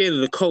not scared of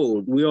the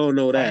cold. We all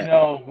know that. I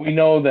know. We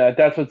know that.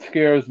 That's what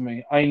scares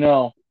me. I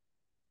know.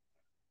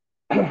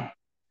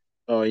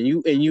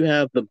 You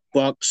have the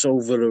Bucs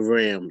over the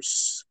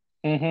Rams.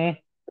 Mm-hmm.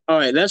 All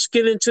right, let's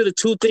get into the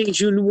two things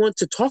you want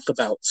to talk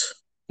about.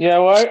 Yeah,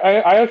 well,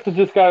 I also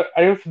just got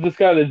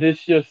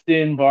this just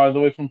in, by the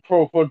way, from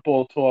Pro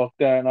Football Talk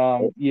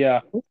that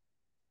yeah.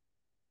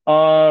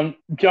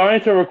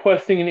 Giants are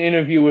requesting an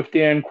interview with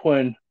Dan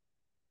Quinn.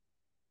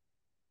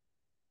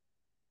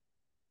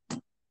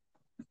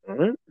 All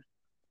right.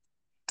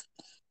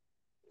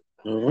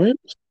 All right.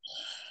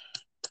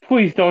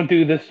 Please don't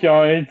do this,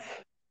 Giants.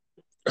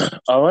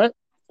 All right.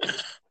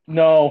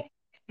 No.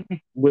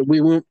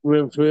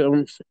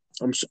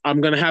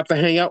 I'm gonna have to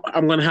hang out.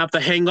 I'm gonna have to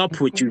hang up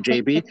with you,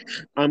 JB.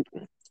 I'm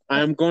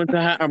going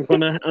to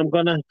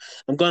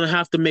I'm gonna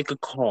have to make a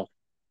call.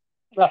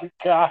 Oh,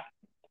 God.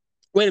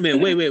 Wait a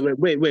minute.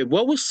 Wait.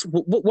 What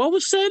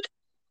was said?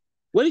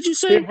 What did you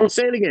say?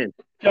 Say it again.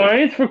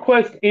 Giants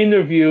request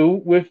interview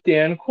with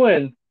Dan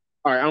Quinn.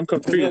 All right, I'm The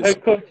confused.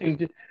 head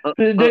coaching. I'm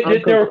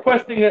They're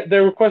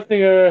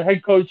requesting a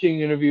head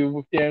coaching interview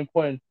with Dan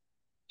Quinn.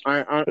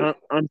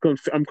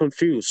 I'm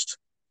confused.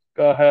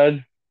 Go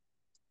ahead.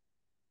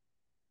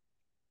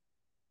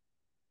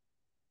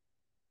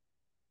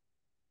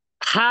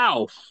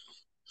 How?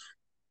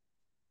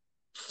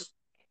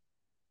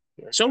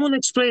 Someone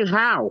explain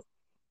how.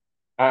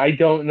 I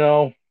don't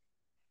know.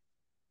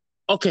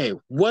 Okay,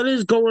 what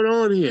is going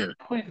on here?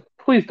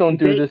 Please don't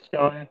do this,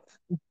 Giants.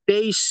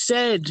 They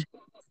said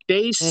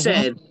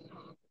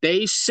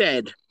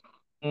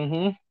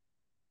Mm-hmm.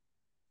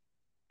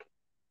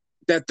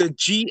 that the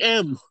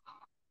GM,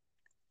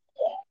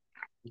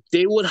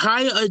 they would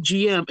hire a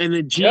GM and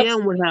the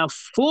GM would have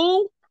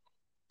full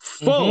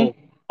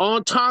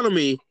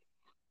autonomy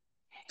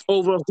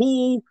over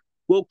who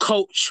will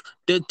coach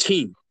the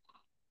team.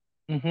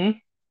 Mm-hmm.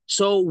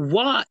 So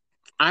what?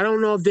 I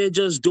don't know if they're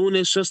just doing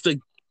this just to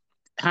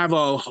have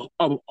a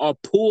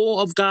pool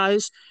of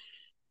guys.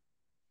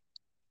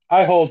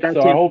 I hope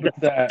so. I hope it's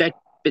that.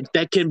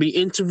 That can be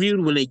interviewed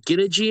when they get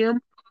a GM.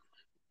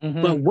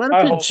 Mm-hmm. But what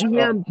if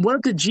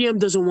the GM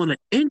doesn't want to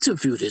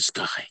interview this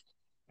guy?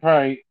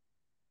 Right.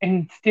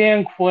 And it's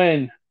Dan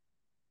Quinn.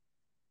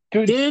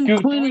 Dan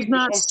Quinn is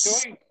not.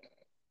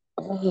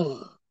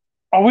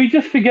 Are we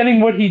just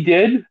forgetting what he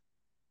did?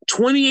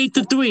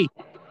 28-3.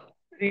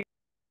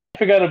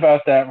 Forgot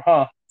about that,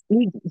 huh?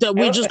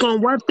 We're just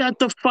gonna wipe that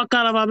the fuck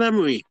out of our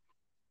memory.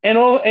 And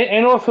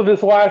also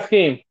this last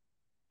game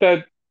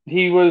that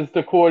he was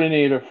the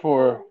coordinator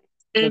for.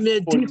 And their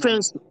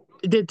defense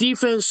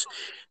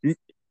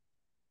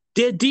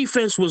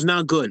was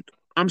not good.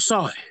 I'm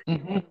sorry.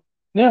 Mm-hmm.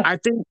 Yeah. I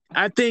think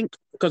I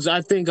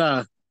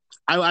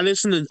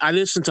listened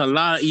to a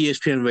lot of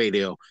ESPN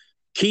radio.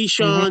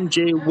 Keyshawn,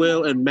 Jay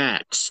Will, and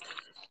Max.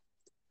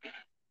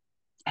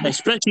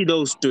 Especially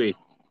those three.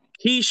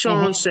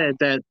 Keyshawn said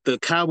that the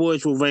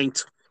Cowboys were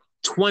ranked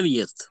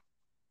 20th.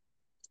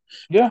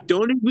 Yeah. The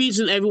only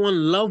reason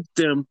everyone loved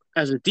them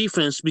as a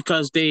defense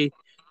because they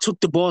took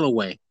the ball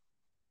away.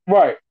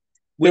 Right.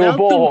 They were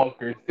ball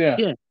hawkers. Yeah.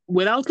 Yeah.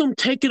 Without them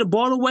taking the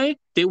ball away,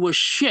 they were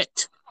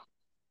shit.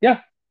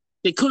 Yeah.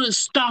 They couldn't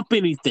stop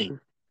anything.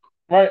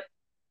 Right.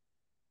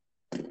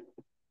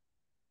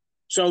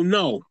 So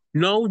no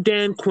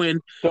Dan Quinn.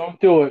 Don't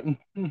do it.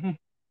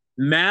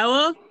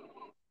 Mala?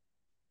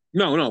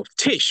 No,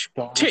 Tisch.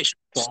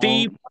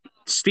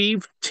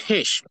 Steve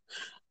Tisch.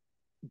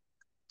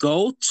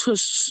 Go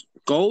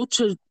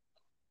to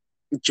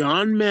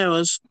John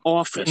Mara's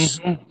office.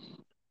 Mm-hmm.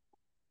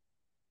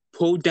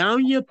 Pull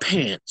down your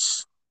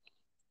pants.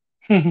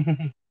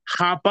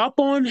 Hop up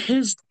on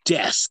his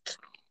desk.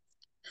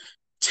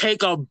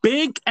 Take a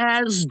big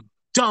ass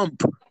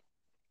dump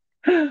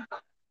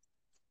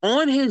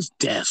on his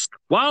desk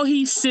while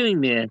he's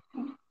sitting there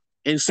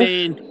and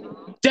saying,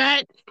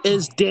 "That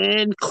is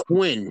Dan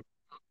Quinn."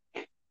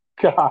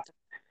 God.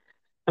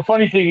 The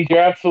funny thing is, you're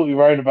absolutely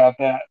right about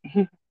that.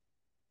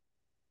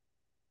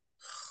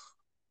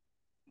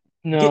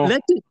 No.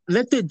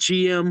 Let the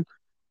GM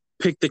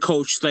pick the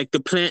coach. Like the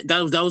plan.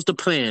 That was the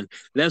plan.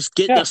 Let's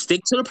stick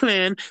to the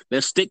plan.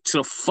 Let's stick to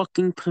the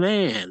fucking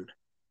plan.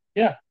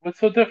 Yeah. What's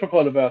so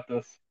difficult about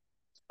this?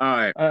 All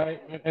right. I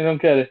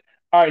don't get it.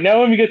 All right. Now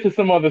let me get to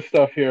some other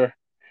stuff here.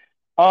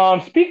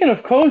 Speaking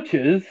of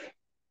coaches,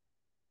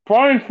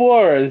 Brian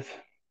Flores.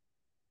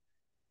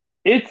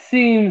 It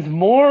seems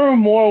more and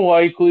more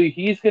likely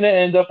he's going to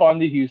end up on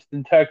the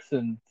Houston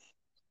Texans.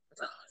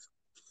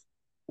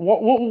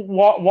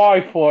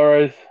 Why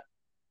Flores?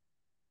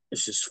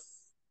 It's just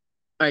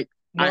like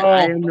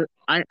No.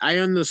 I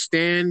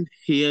understand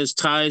he has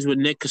ties with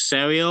Nick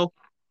Caserio.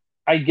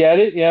 I get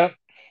it, yeah.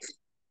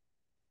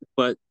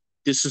 But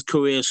this is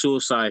career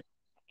suicide.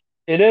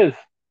 It is.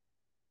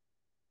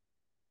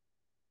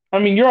 I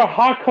mean, you're a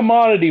hot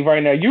commodity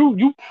right now.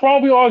 You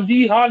probably are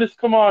the hottest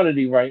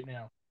commodity right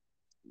now.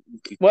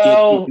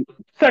 Well,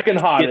 second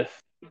hottest.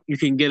 You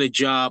can get a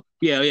job.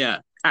 Yeah.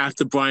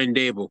 After Brian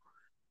Dable.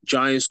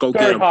 Giants go Third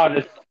get him.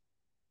 hottest.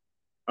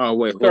 Oh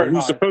wait,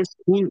 who's the first?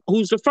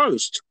 Who's the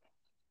first?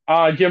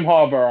 Jim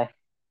Harbaugh.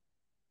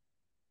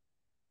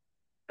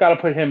 Got to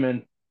put him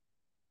in.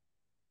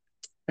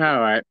 All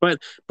right, but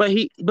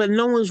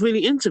no one's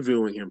really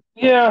interviewing him.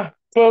 Yeah,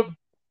 but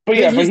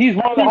he's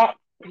one of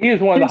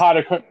the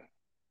hotter.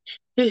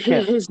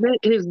 His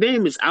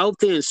name is out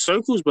there in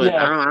circles, but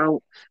I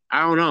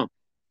don't know.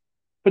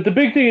 But the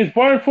big thing is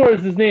Brian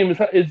Flores' name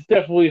is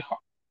definitely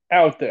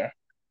out there.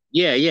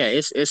 Yeah, yeah,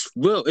 it's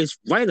real. It's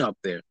right up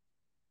there.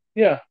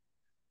 Yeah.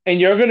 And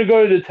you're going to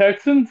go to the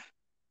Texans?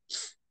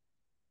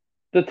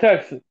 The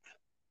Texans.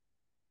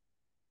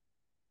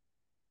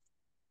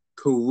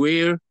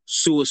 Career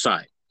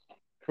suicide.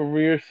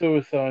 Career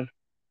suicide.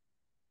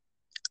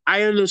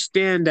 I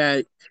understand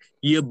that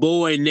your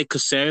boy Nick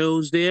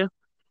Casaro's there,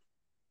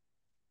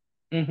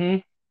 Mm-hmm.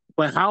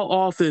 but how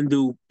often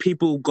do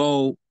people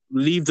go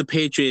leave the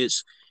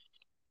Patriots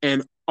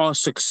and are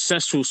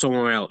successful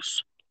somewhere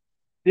else?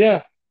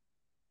 Yeah.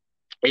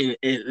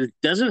 It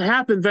doesn't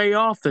happen very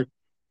often.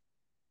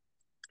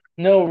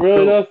 No, it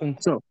really So,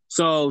 doesn't.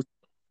 so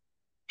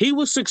he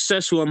was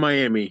successful in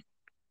Miami.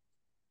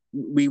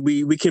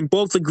 We can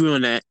both agree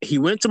on that. He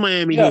went to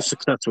Miami. He was Yes.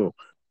 successful.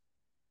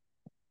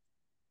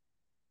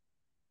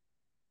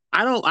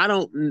 I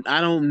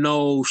don't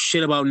know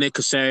shit about Nick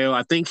Casario.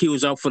 I think he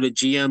was up for the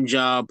GM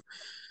job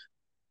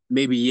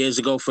maybe years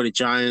ago for the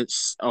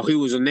Giants. Or he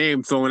was a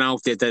name thrown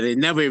out there that they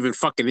never even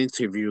fucking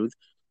interviewed.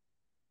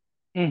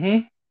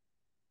 Mm-hmm.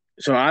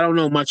 So I don't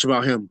know much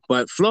about him.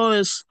 But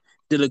Flores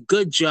did a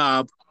good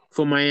job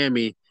for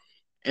Miami,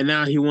 and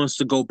now he wants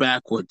to go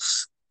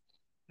backwards.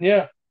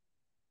 Yeah.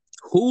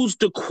 Who's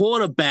the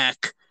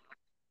quarterback?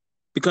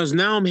 Because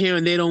now I'm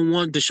hearing they don't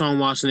want Deshaun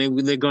Watson.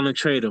 They're going to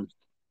trade him.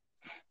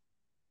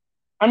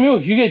 I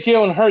mean, if you get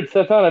Jalen Hurts,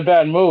 that's not a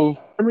bad move.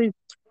 I mean,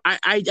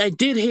 I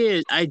did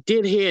hear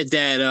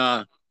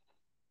that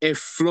if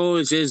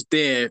Flores is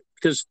there,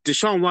 because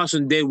Deshaun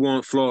Watson did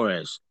want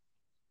Flores.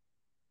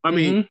 I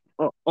mean,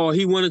 Mm-hmm. or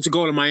he wanted to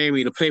go to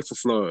Miami to play for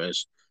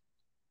Flores.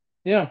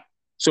 Yeah.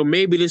 So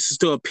maybe this is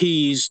to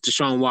appease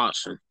Deshaun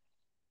Watson.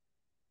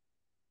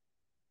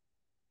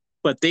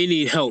 But they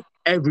need help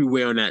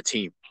everywhere on that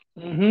team.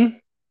 Mm-hmm.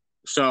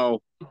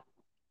 So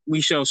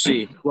we shall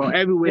see. Well,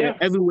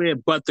 everywhere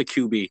but the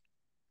QB.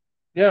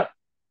 Yeah.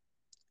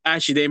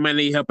 Actually, they might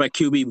need help at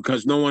QB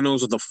because no one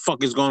knows what the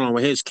fuck is going on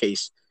with his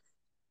case.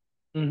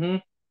 Mm-hmm.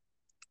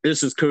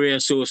 This is career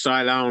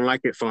suicide. I don't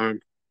like it for him.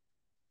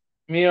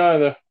 Me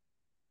either.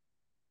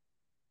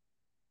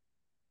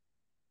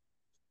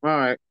 All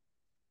right.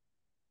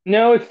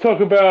 Now let's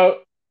talk about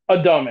a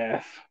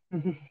dumbass.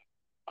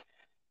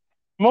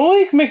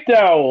 Malik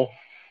McDowell.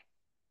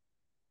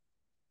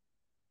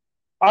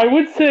 I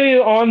would say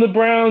on the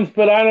Browns,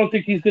 but I don't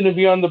think he's going to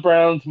be on the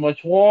Browns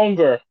much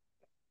longer.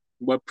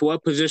 What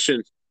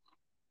position?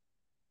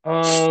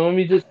 Let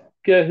me just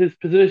get his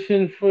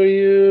position for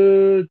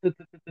you.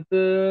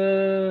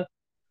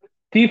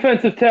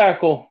 Defensive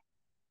tackle.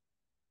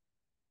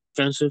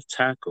 Defensive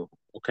tackle.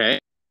 Okay.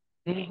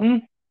 Mm-hmm.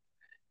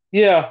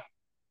 Yeah.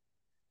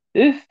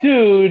 This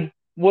dude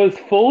was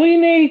fully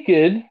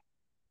naked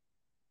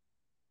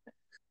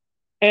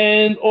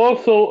and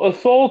also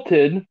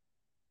assaulted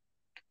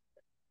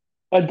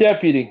a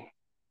deputy,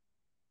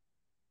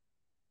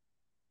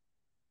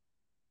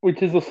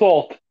 which is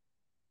assault,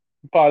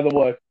 by the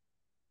way.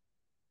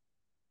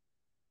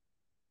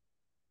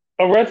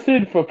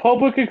 Arrested for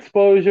public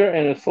exposure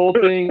and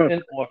assaulting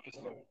an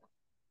officer.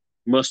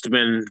 Must have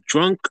been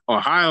drunk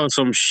or high or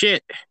some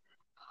shit.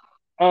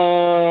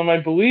 I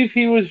believe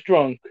he was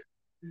drunk.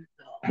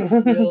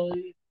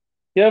 Really?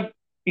 Yep.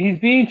 He's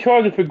being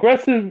charged with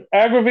aggressive,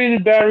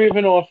 aggravated battery of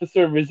an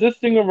officer,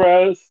 resisting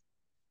arrest,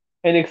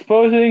 and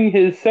exposing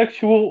his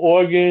sexual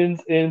organs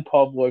in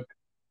public.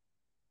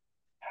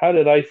 How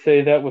did I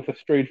say that with a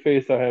straight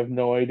face? I have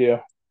no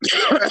idea.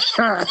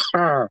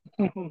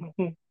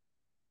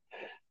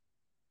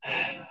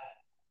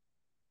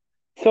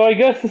 So I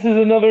guess this is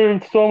another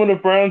installment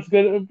of Browns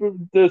being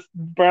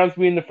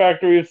the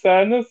factory of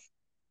sadness.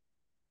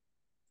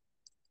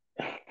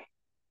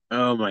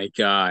 Oh my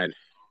god.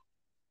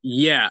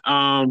 Yeah.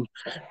 I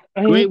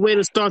Great mean, way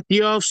to start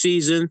the off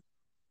season.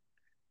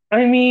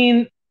 I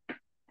mean,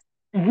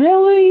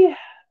 really?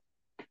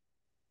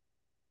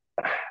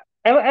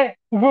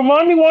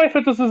 Remind me why I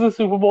thought this was a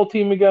Super Bowl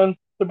team again,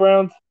 the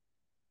Browns.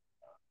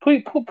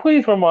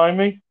 Please remind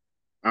me.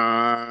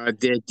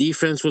 Their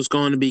defense was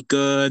going to be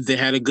good. They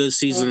had a good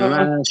season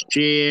last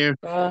year.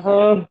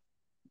 Uh-huh.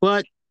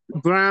 But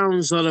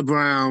Browns are the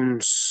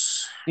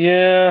Browns.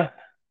 Yeah.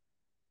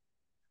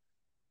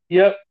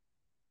 Yep.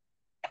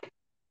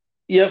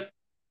 Yep.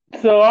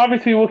 So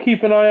obviously we'll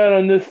keep an eye out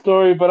on this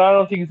story, but I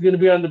don't think he's going to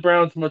be on the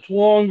Browns much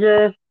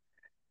longer.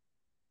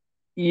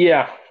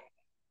 Yeah.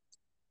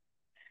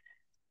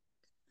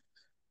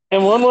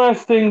 And one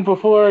last thing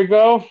before I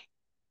go,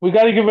 we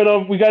got to give it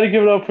up. We got to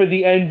give it up for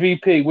the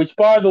MVP. Which,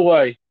 by the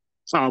way,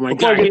 Oh my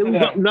before I god, get here to we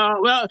go. that, No,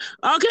 well,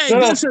 okay, no,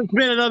 no, this has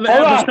been another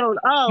hold on. episode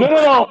No, of no,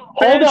 no.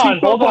 Fantasy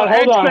Football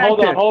X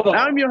Factor. Hold on.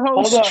 I'm your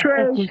Hold host,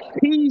 Trey. on.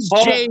 He's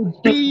Hold on.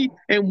 JB,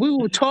 and we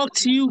will talk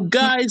to you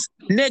guys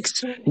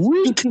next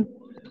week.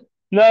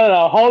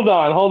 No. Hold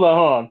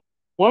on.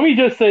 Let me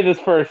just say this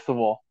first of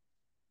all.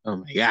 Oh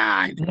my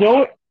god.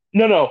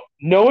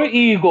 Noah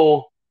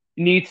Eagle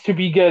needs to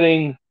be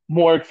getting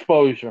more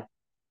exposure.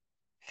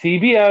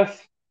 CBS,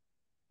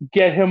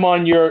 get him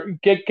on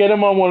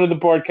one of the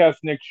broadcasts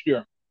next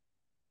year.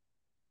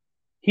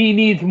 He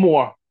needs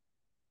more.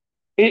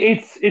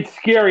 It's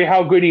scary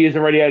how good he is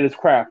already at his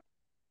craft.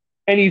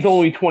 and he's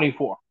only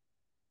 24.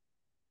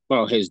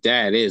 Well, his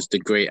dad is the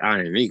great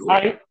Iron Eagle.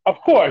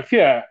 Of course,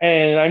 yeah,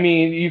 and I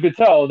mean, you could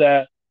tell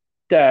that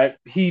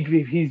he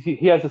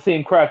has the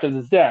same craft as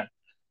his dad.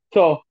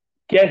 So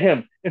get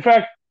him. In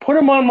fact, put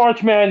him on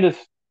March Madness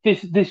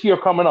this year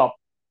coming up.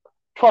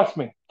 Trust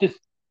me, just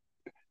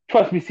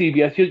trust me,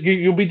 CBS.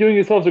 You'll be doing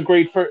yourselves a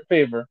great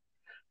favor.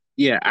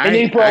 Yeah, and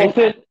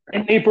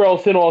Nate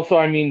Burleson also.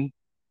 I mean,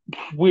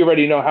 we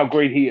already know how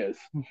great he is.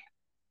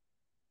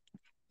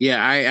 Yeah,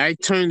 I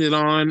turned it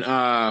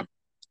on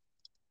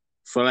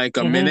for like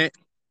a minute.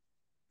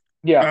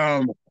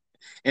 Yeah.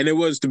 And it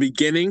was the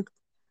beginning.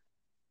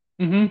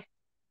 Mm-hmm.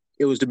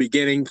 It was the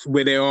beginning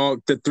where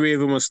the three of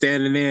them are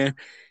standing there,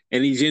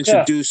 and he's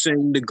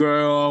introducing the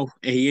girl,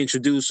 and he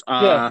introduced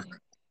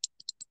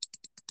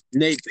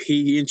Nate.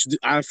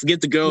 I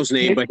forget the girl's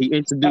name, but he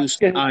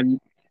introduced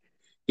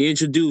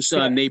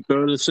Nate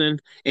Burleson,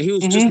 and he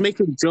was just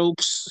making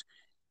jokes.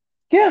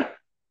 Yeah.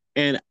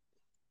 And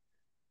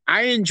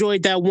I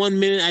enjoyed that 1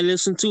 minute I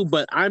listened to,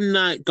 but I'm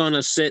not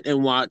gonna sit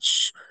and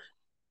watch.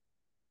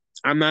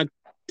 I'm not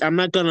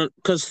gonna,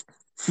 because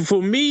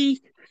for me,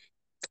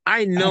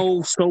 I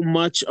know so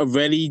much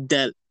already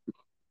that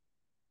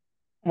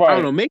I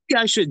don't know. Maybe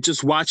I should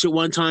just watch it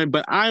one time,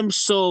 but I'm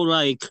so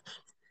like,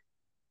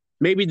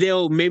 maybe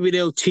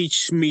they'll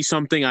teach me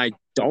something I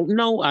don't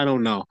know. I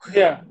don't know.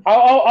 Yeah, I'll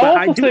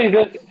also say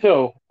this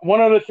too.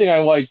 One other thing I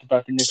liked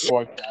about the Knicks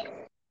broadcast,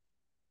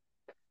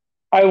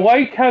 I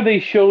liked how they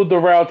showed the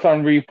routes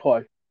on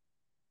replay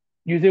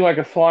using like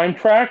a slime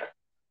track.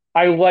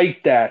 I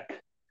liked that,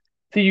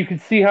 so you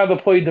could see how the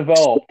play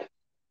developed.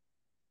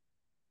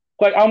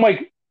 Like I'm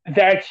like,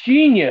 that's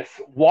genius.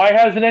 Why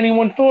hasn't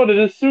anyone thought of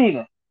this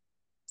sooner?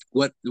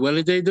 What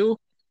did they do?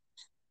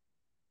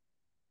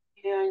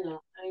 Yeah,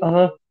 I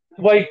know.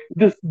 Like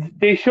this,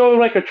 they showed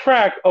like a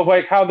track of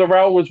like how the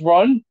route was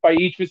run by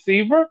each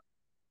receiver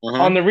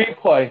on the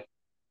replay.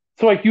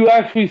 So like you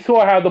actually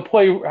saw how the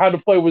play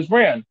was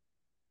ran.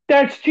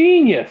 That's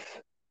genius.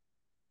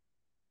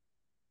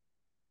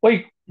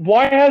 Like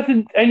why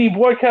hasn't any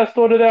broadcast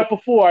thought of that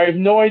before? I have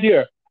no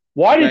idea.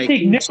 Why did it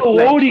take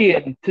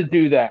Nickelodeon to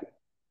do that?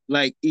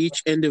 Like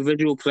each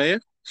individual player?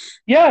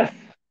 Yes.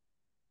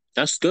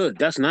 That's good.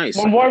 That's nice.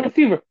 One wide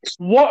receiver.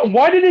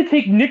 Why did it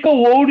take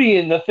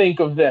Nickelodeon to think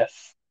of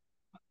this?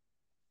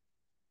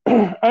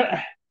 So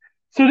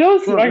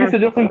those, like I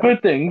said, those are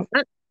good things.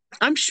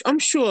 I'm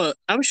sure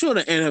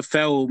the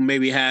NFL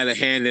maybe had a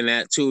hand in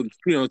that too.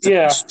 You know,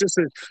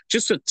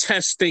 just to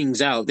test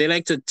things out. They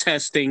like to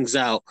test things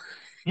out.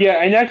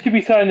 Yeah, and that should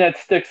be something that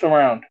sticks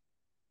around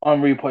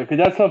on replay because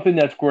that's something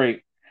that's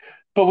great.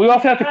 But we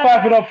also have to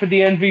clap it up for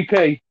the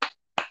MVP.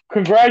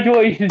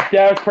 Congratulations,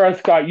 Dak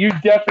Prescott. You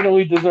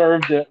definitely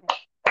deserved it.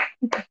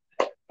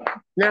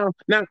 Now,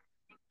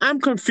 I'm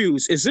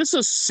confused. Is this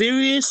a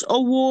serious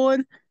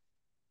award?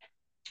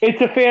 It's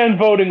a fan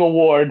voting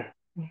award.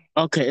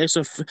 Okay, is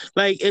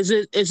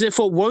it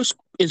for worst?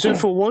 Is it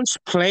for worst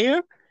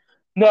player?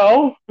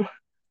 No.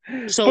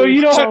 So, but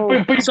you know,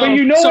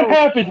 what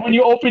happens when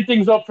you open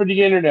things up for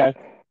the internet.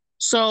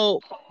 So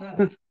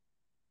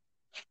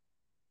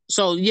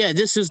yeah,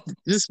 this is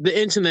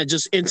the internet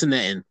just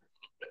interneting.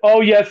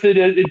 Oh yes, it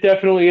is. It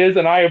definitely is,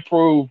 and I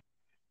approve.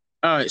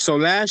 All right. So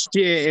last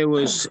year it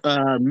was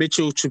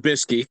Mitchell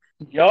Trubisky.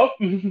 Yup.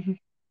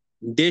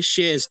 This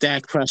year is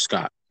Dak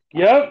Prescott.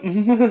 Yep.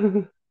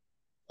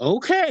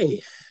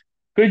 Okay.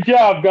 Good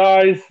job,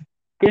 guys.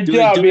 Good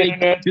job,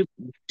 internet.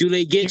 Do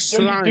they get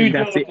slimed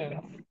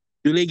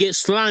Do they get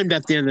slimed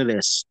at the end of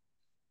this?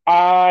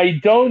 I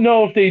don't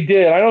know if they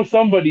did. I know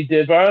somebody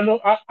did, but I don't know.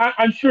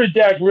 I'm sure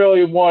Dak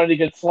really wanted to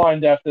get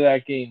slimed after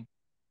that game.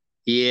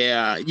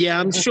 Yeah.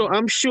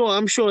 I'm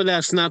sure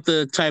that's not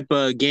the type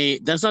of game.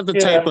 That's not the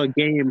type of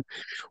game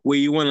where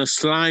you want to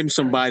slime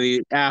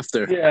somebody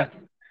after.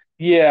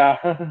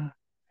 Yeah.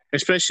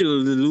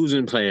 Especially the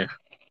losing player.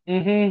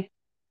 Mm-hmm.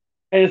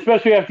 And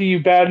especially after you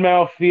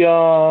badmouth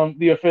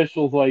the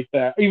officials like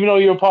that, even though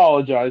you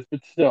apologize, but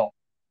still.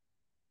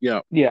 Yeah.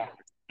 Yeah.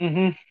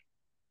 Mm-hmm.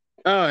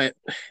 All right.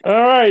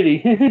 All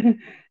righty.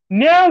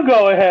 Now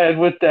go ahead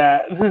with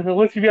that.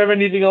 Unless you have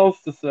anything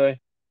else to say.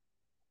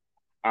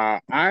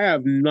 I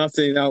have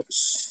nothing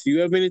else. Do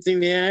you have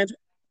anything to add?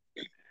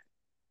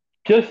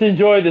 Just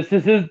enjoy this.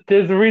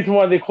 There's a reason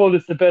why they call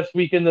this the best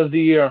weekend of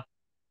the year.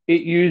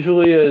 It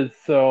usually is.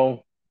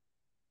 So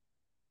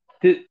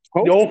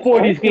all 4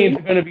 of these games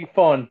are going to be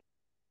fun.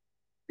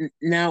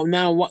 Now,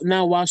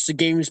 watch the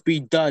games be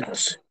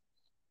duds.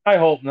 I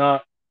hope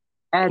not.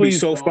 I'll be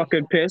so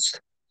fucking pissed.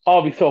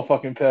 I'll be so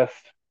fucking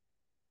pissed.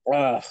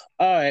 All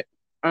right.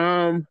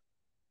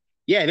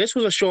 Yeah, this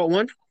was a short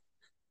one.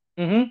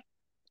 Mm-hmm.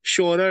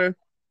 Shorter.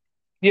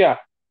 Yeah.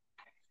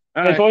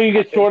 It's only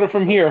get shorter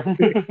from here.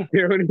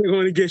 They're only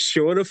going to get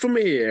shorter from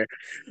here.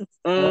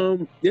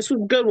 This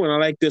was a good one. I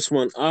like this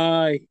one.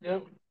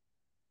 Yep.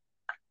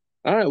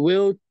 All right,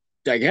 we'll,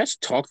 I guess,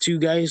 talk to you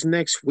guys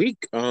next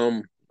week.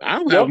 I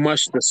don't have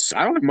much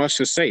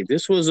to say.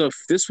 This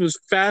was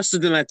faster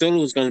than I thought it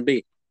was going to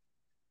be.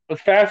 It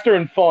was faster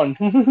and fun.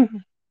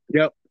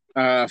 Yep.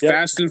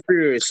 Fast and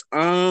Furious.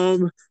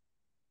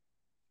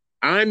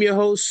 I'm your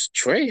host,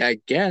 Trey, I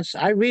guess.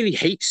 I really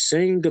hate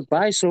saying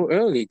goodbye so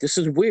early. This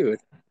is weird.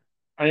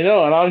 I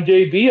know, and I'm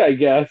JB, I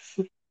guess.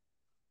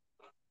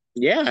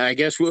 Yeah, I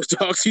guess we'll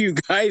talk to you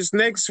guys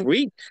next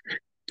week.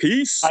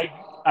 Peace.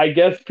 I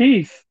guess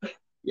peace.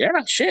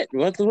 Yeah, shit.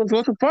 What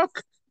the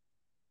fuck?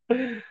 All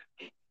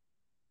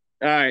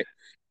right.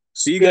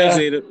 See you guys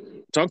Yeah, later.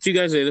 Talk to you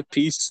guys later.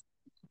 Peace.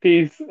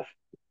 peace.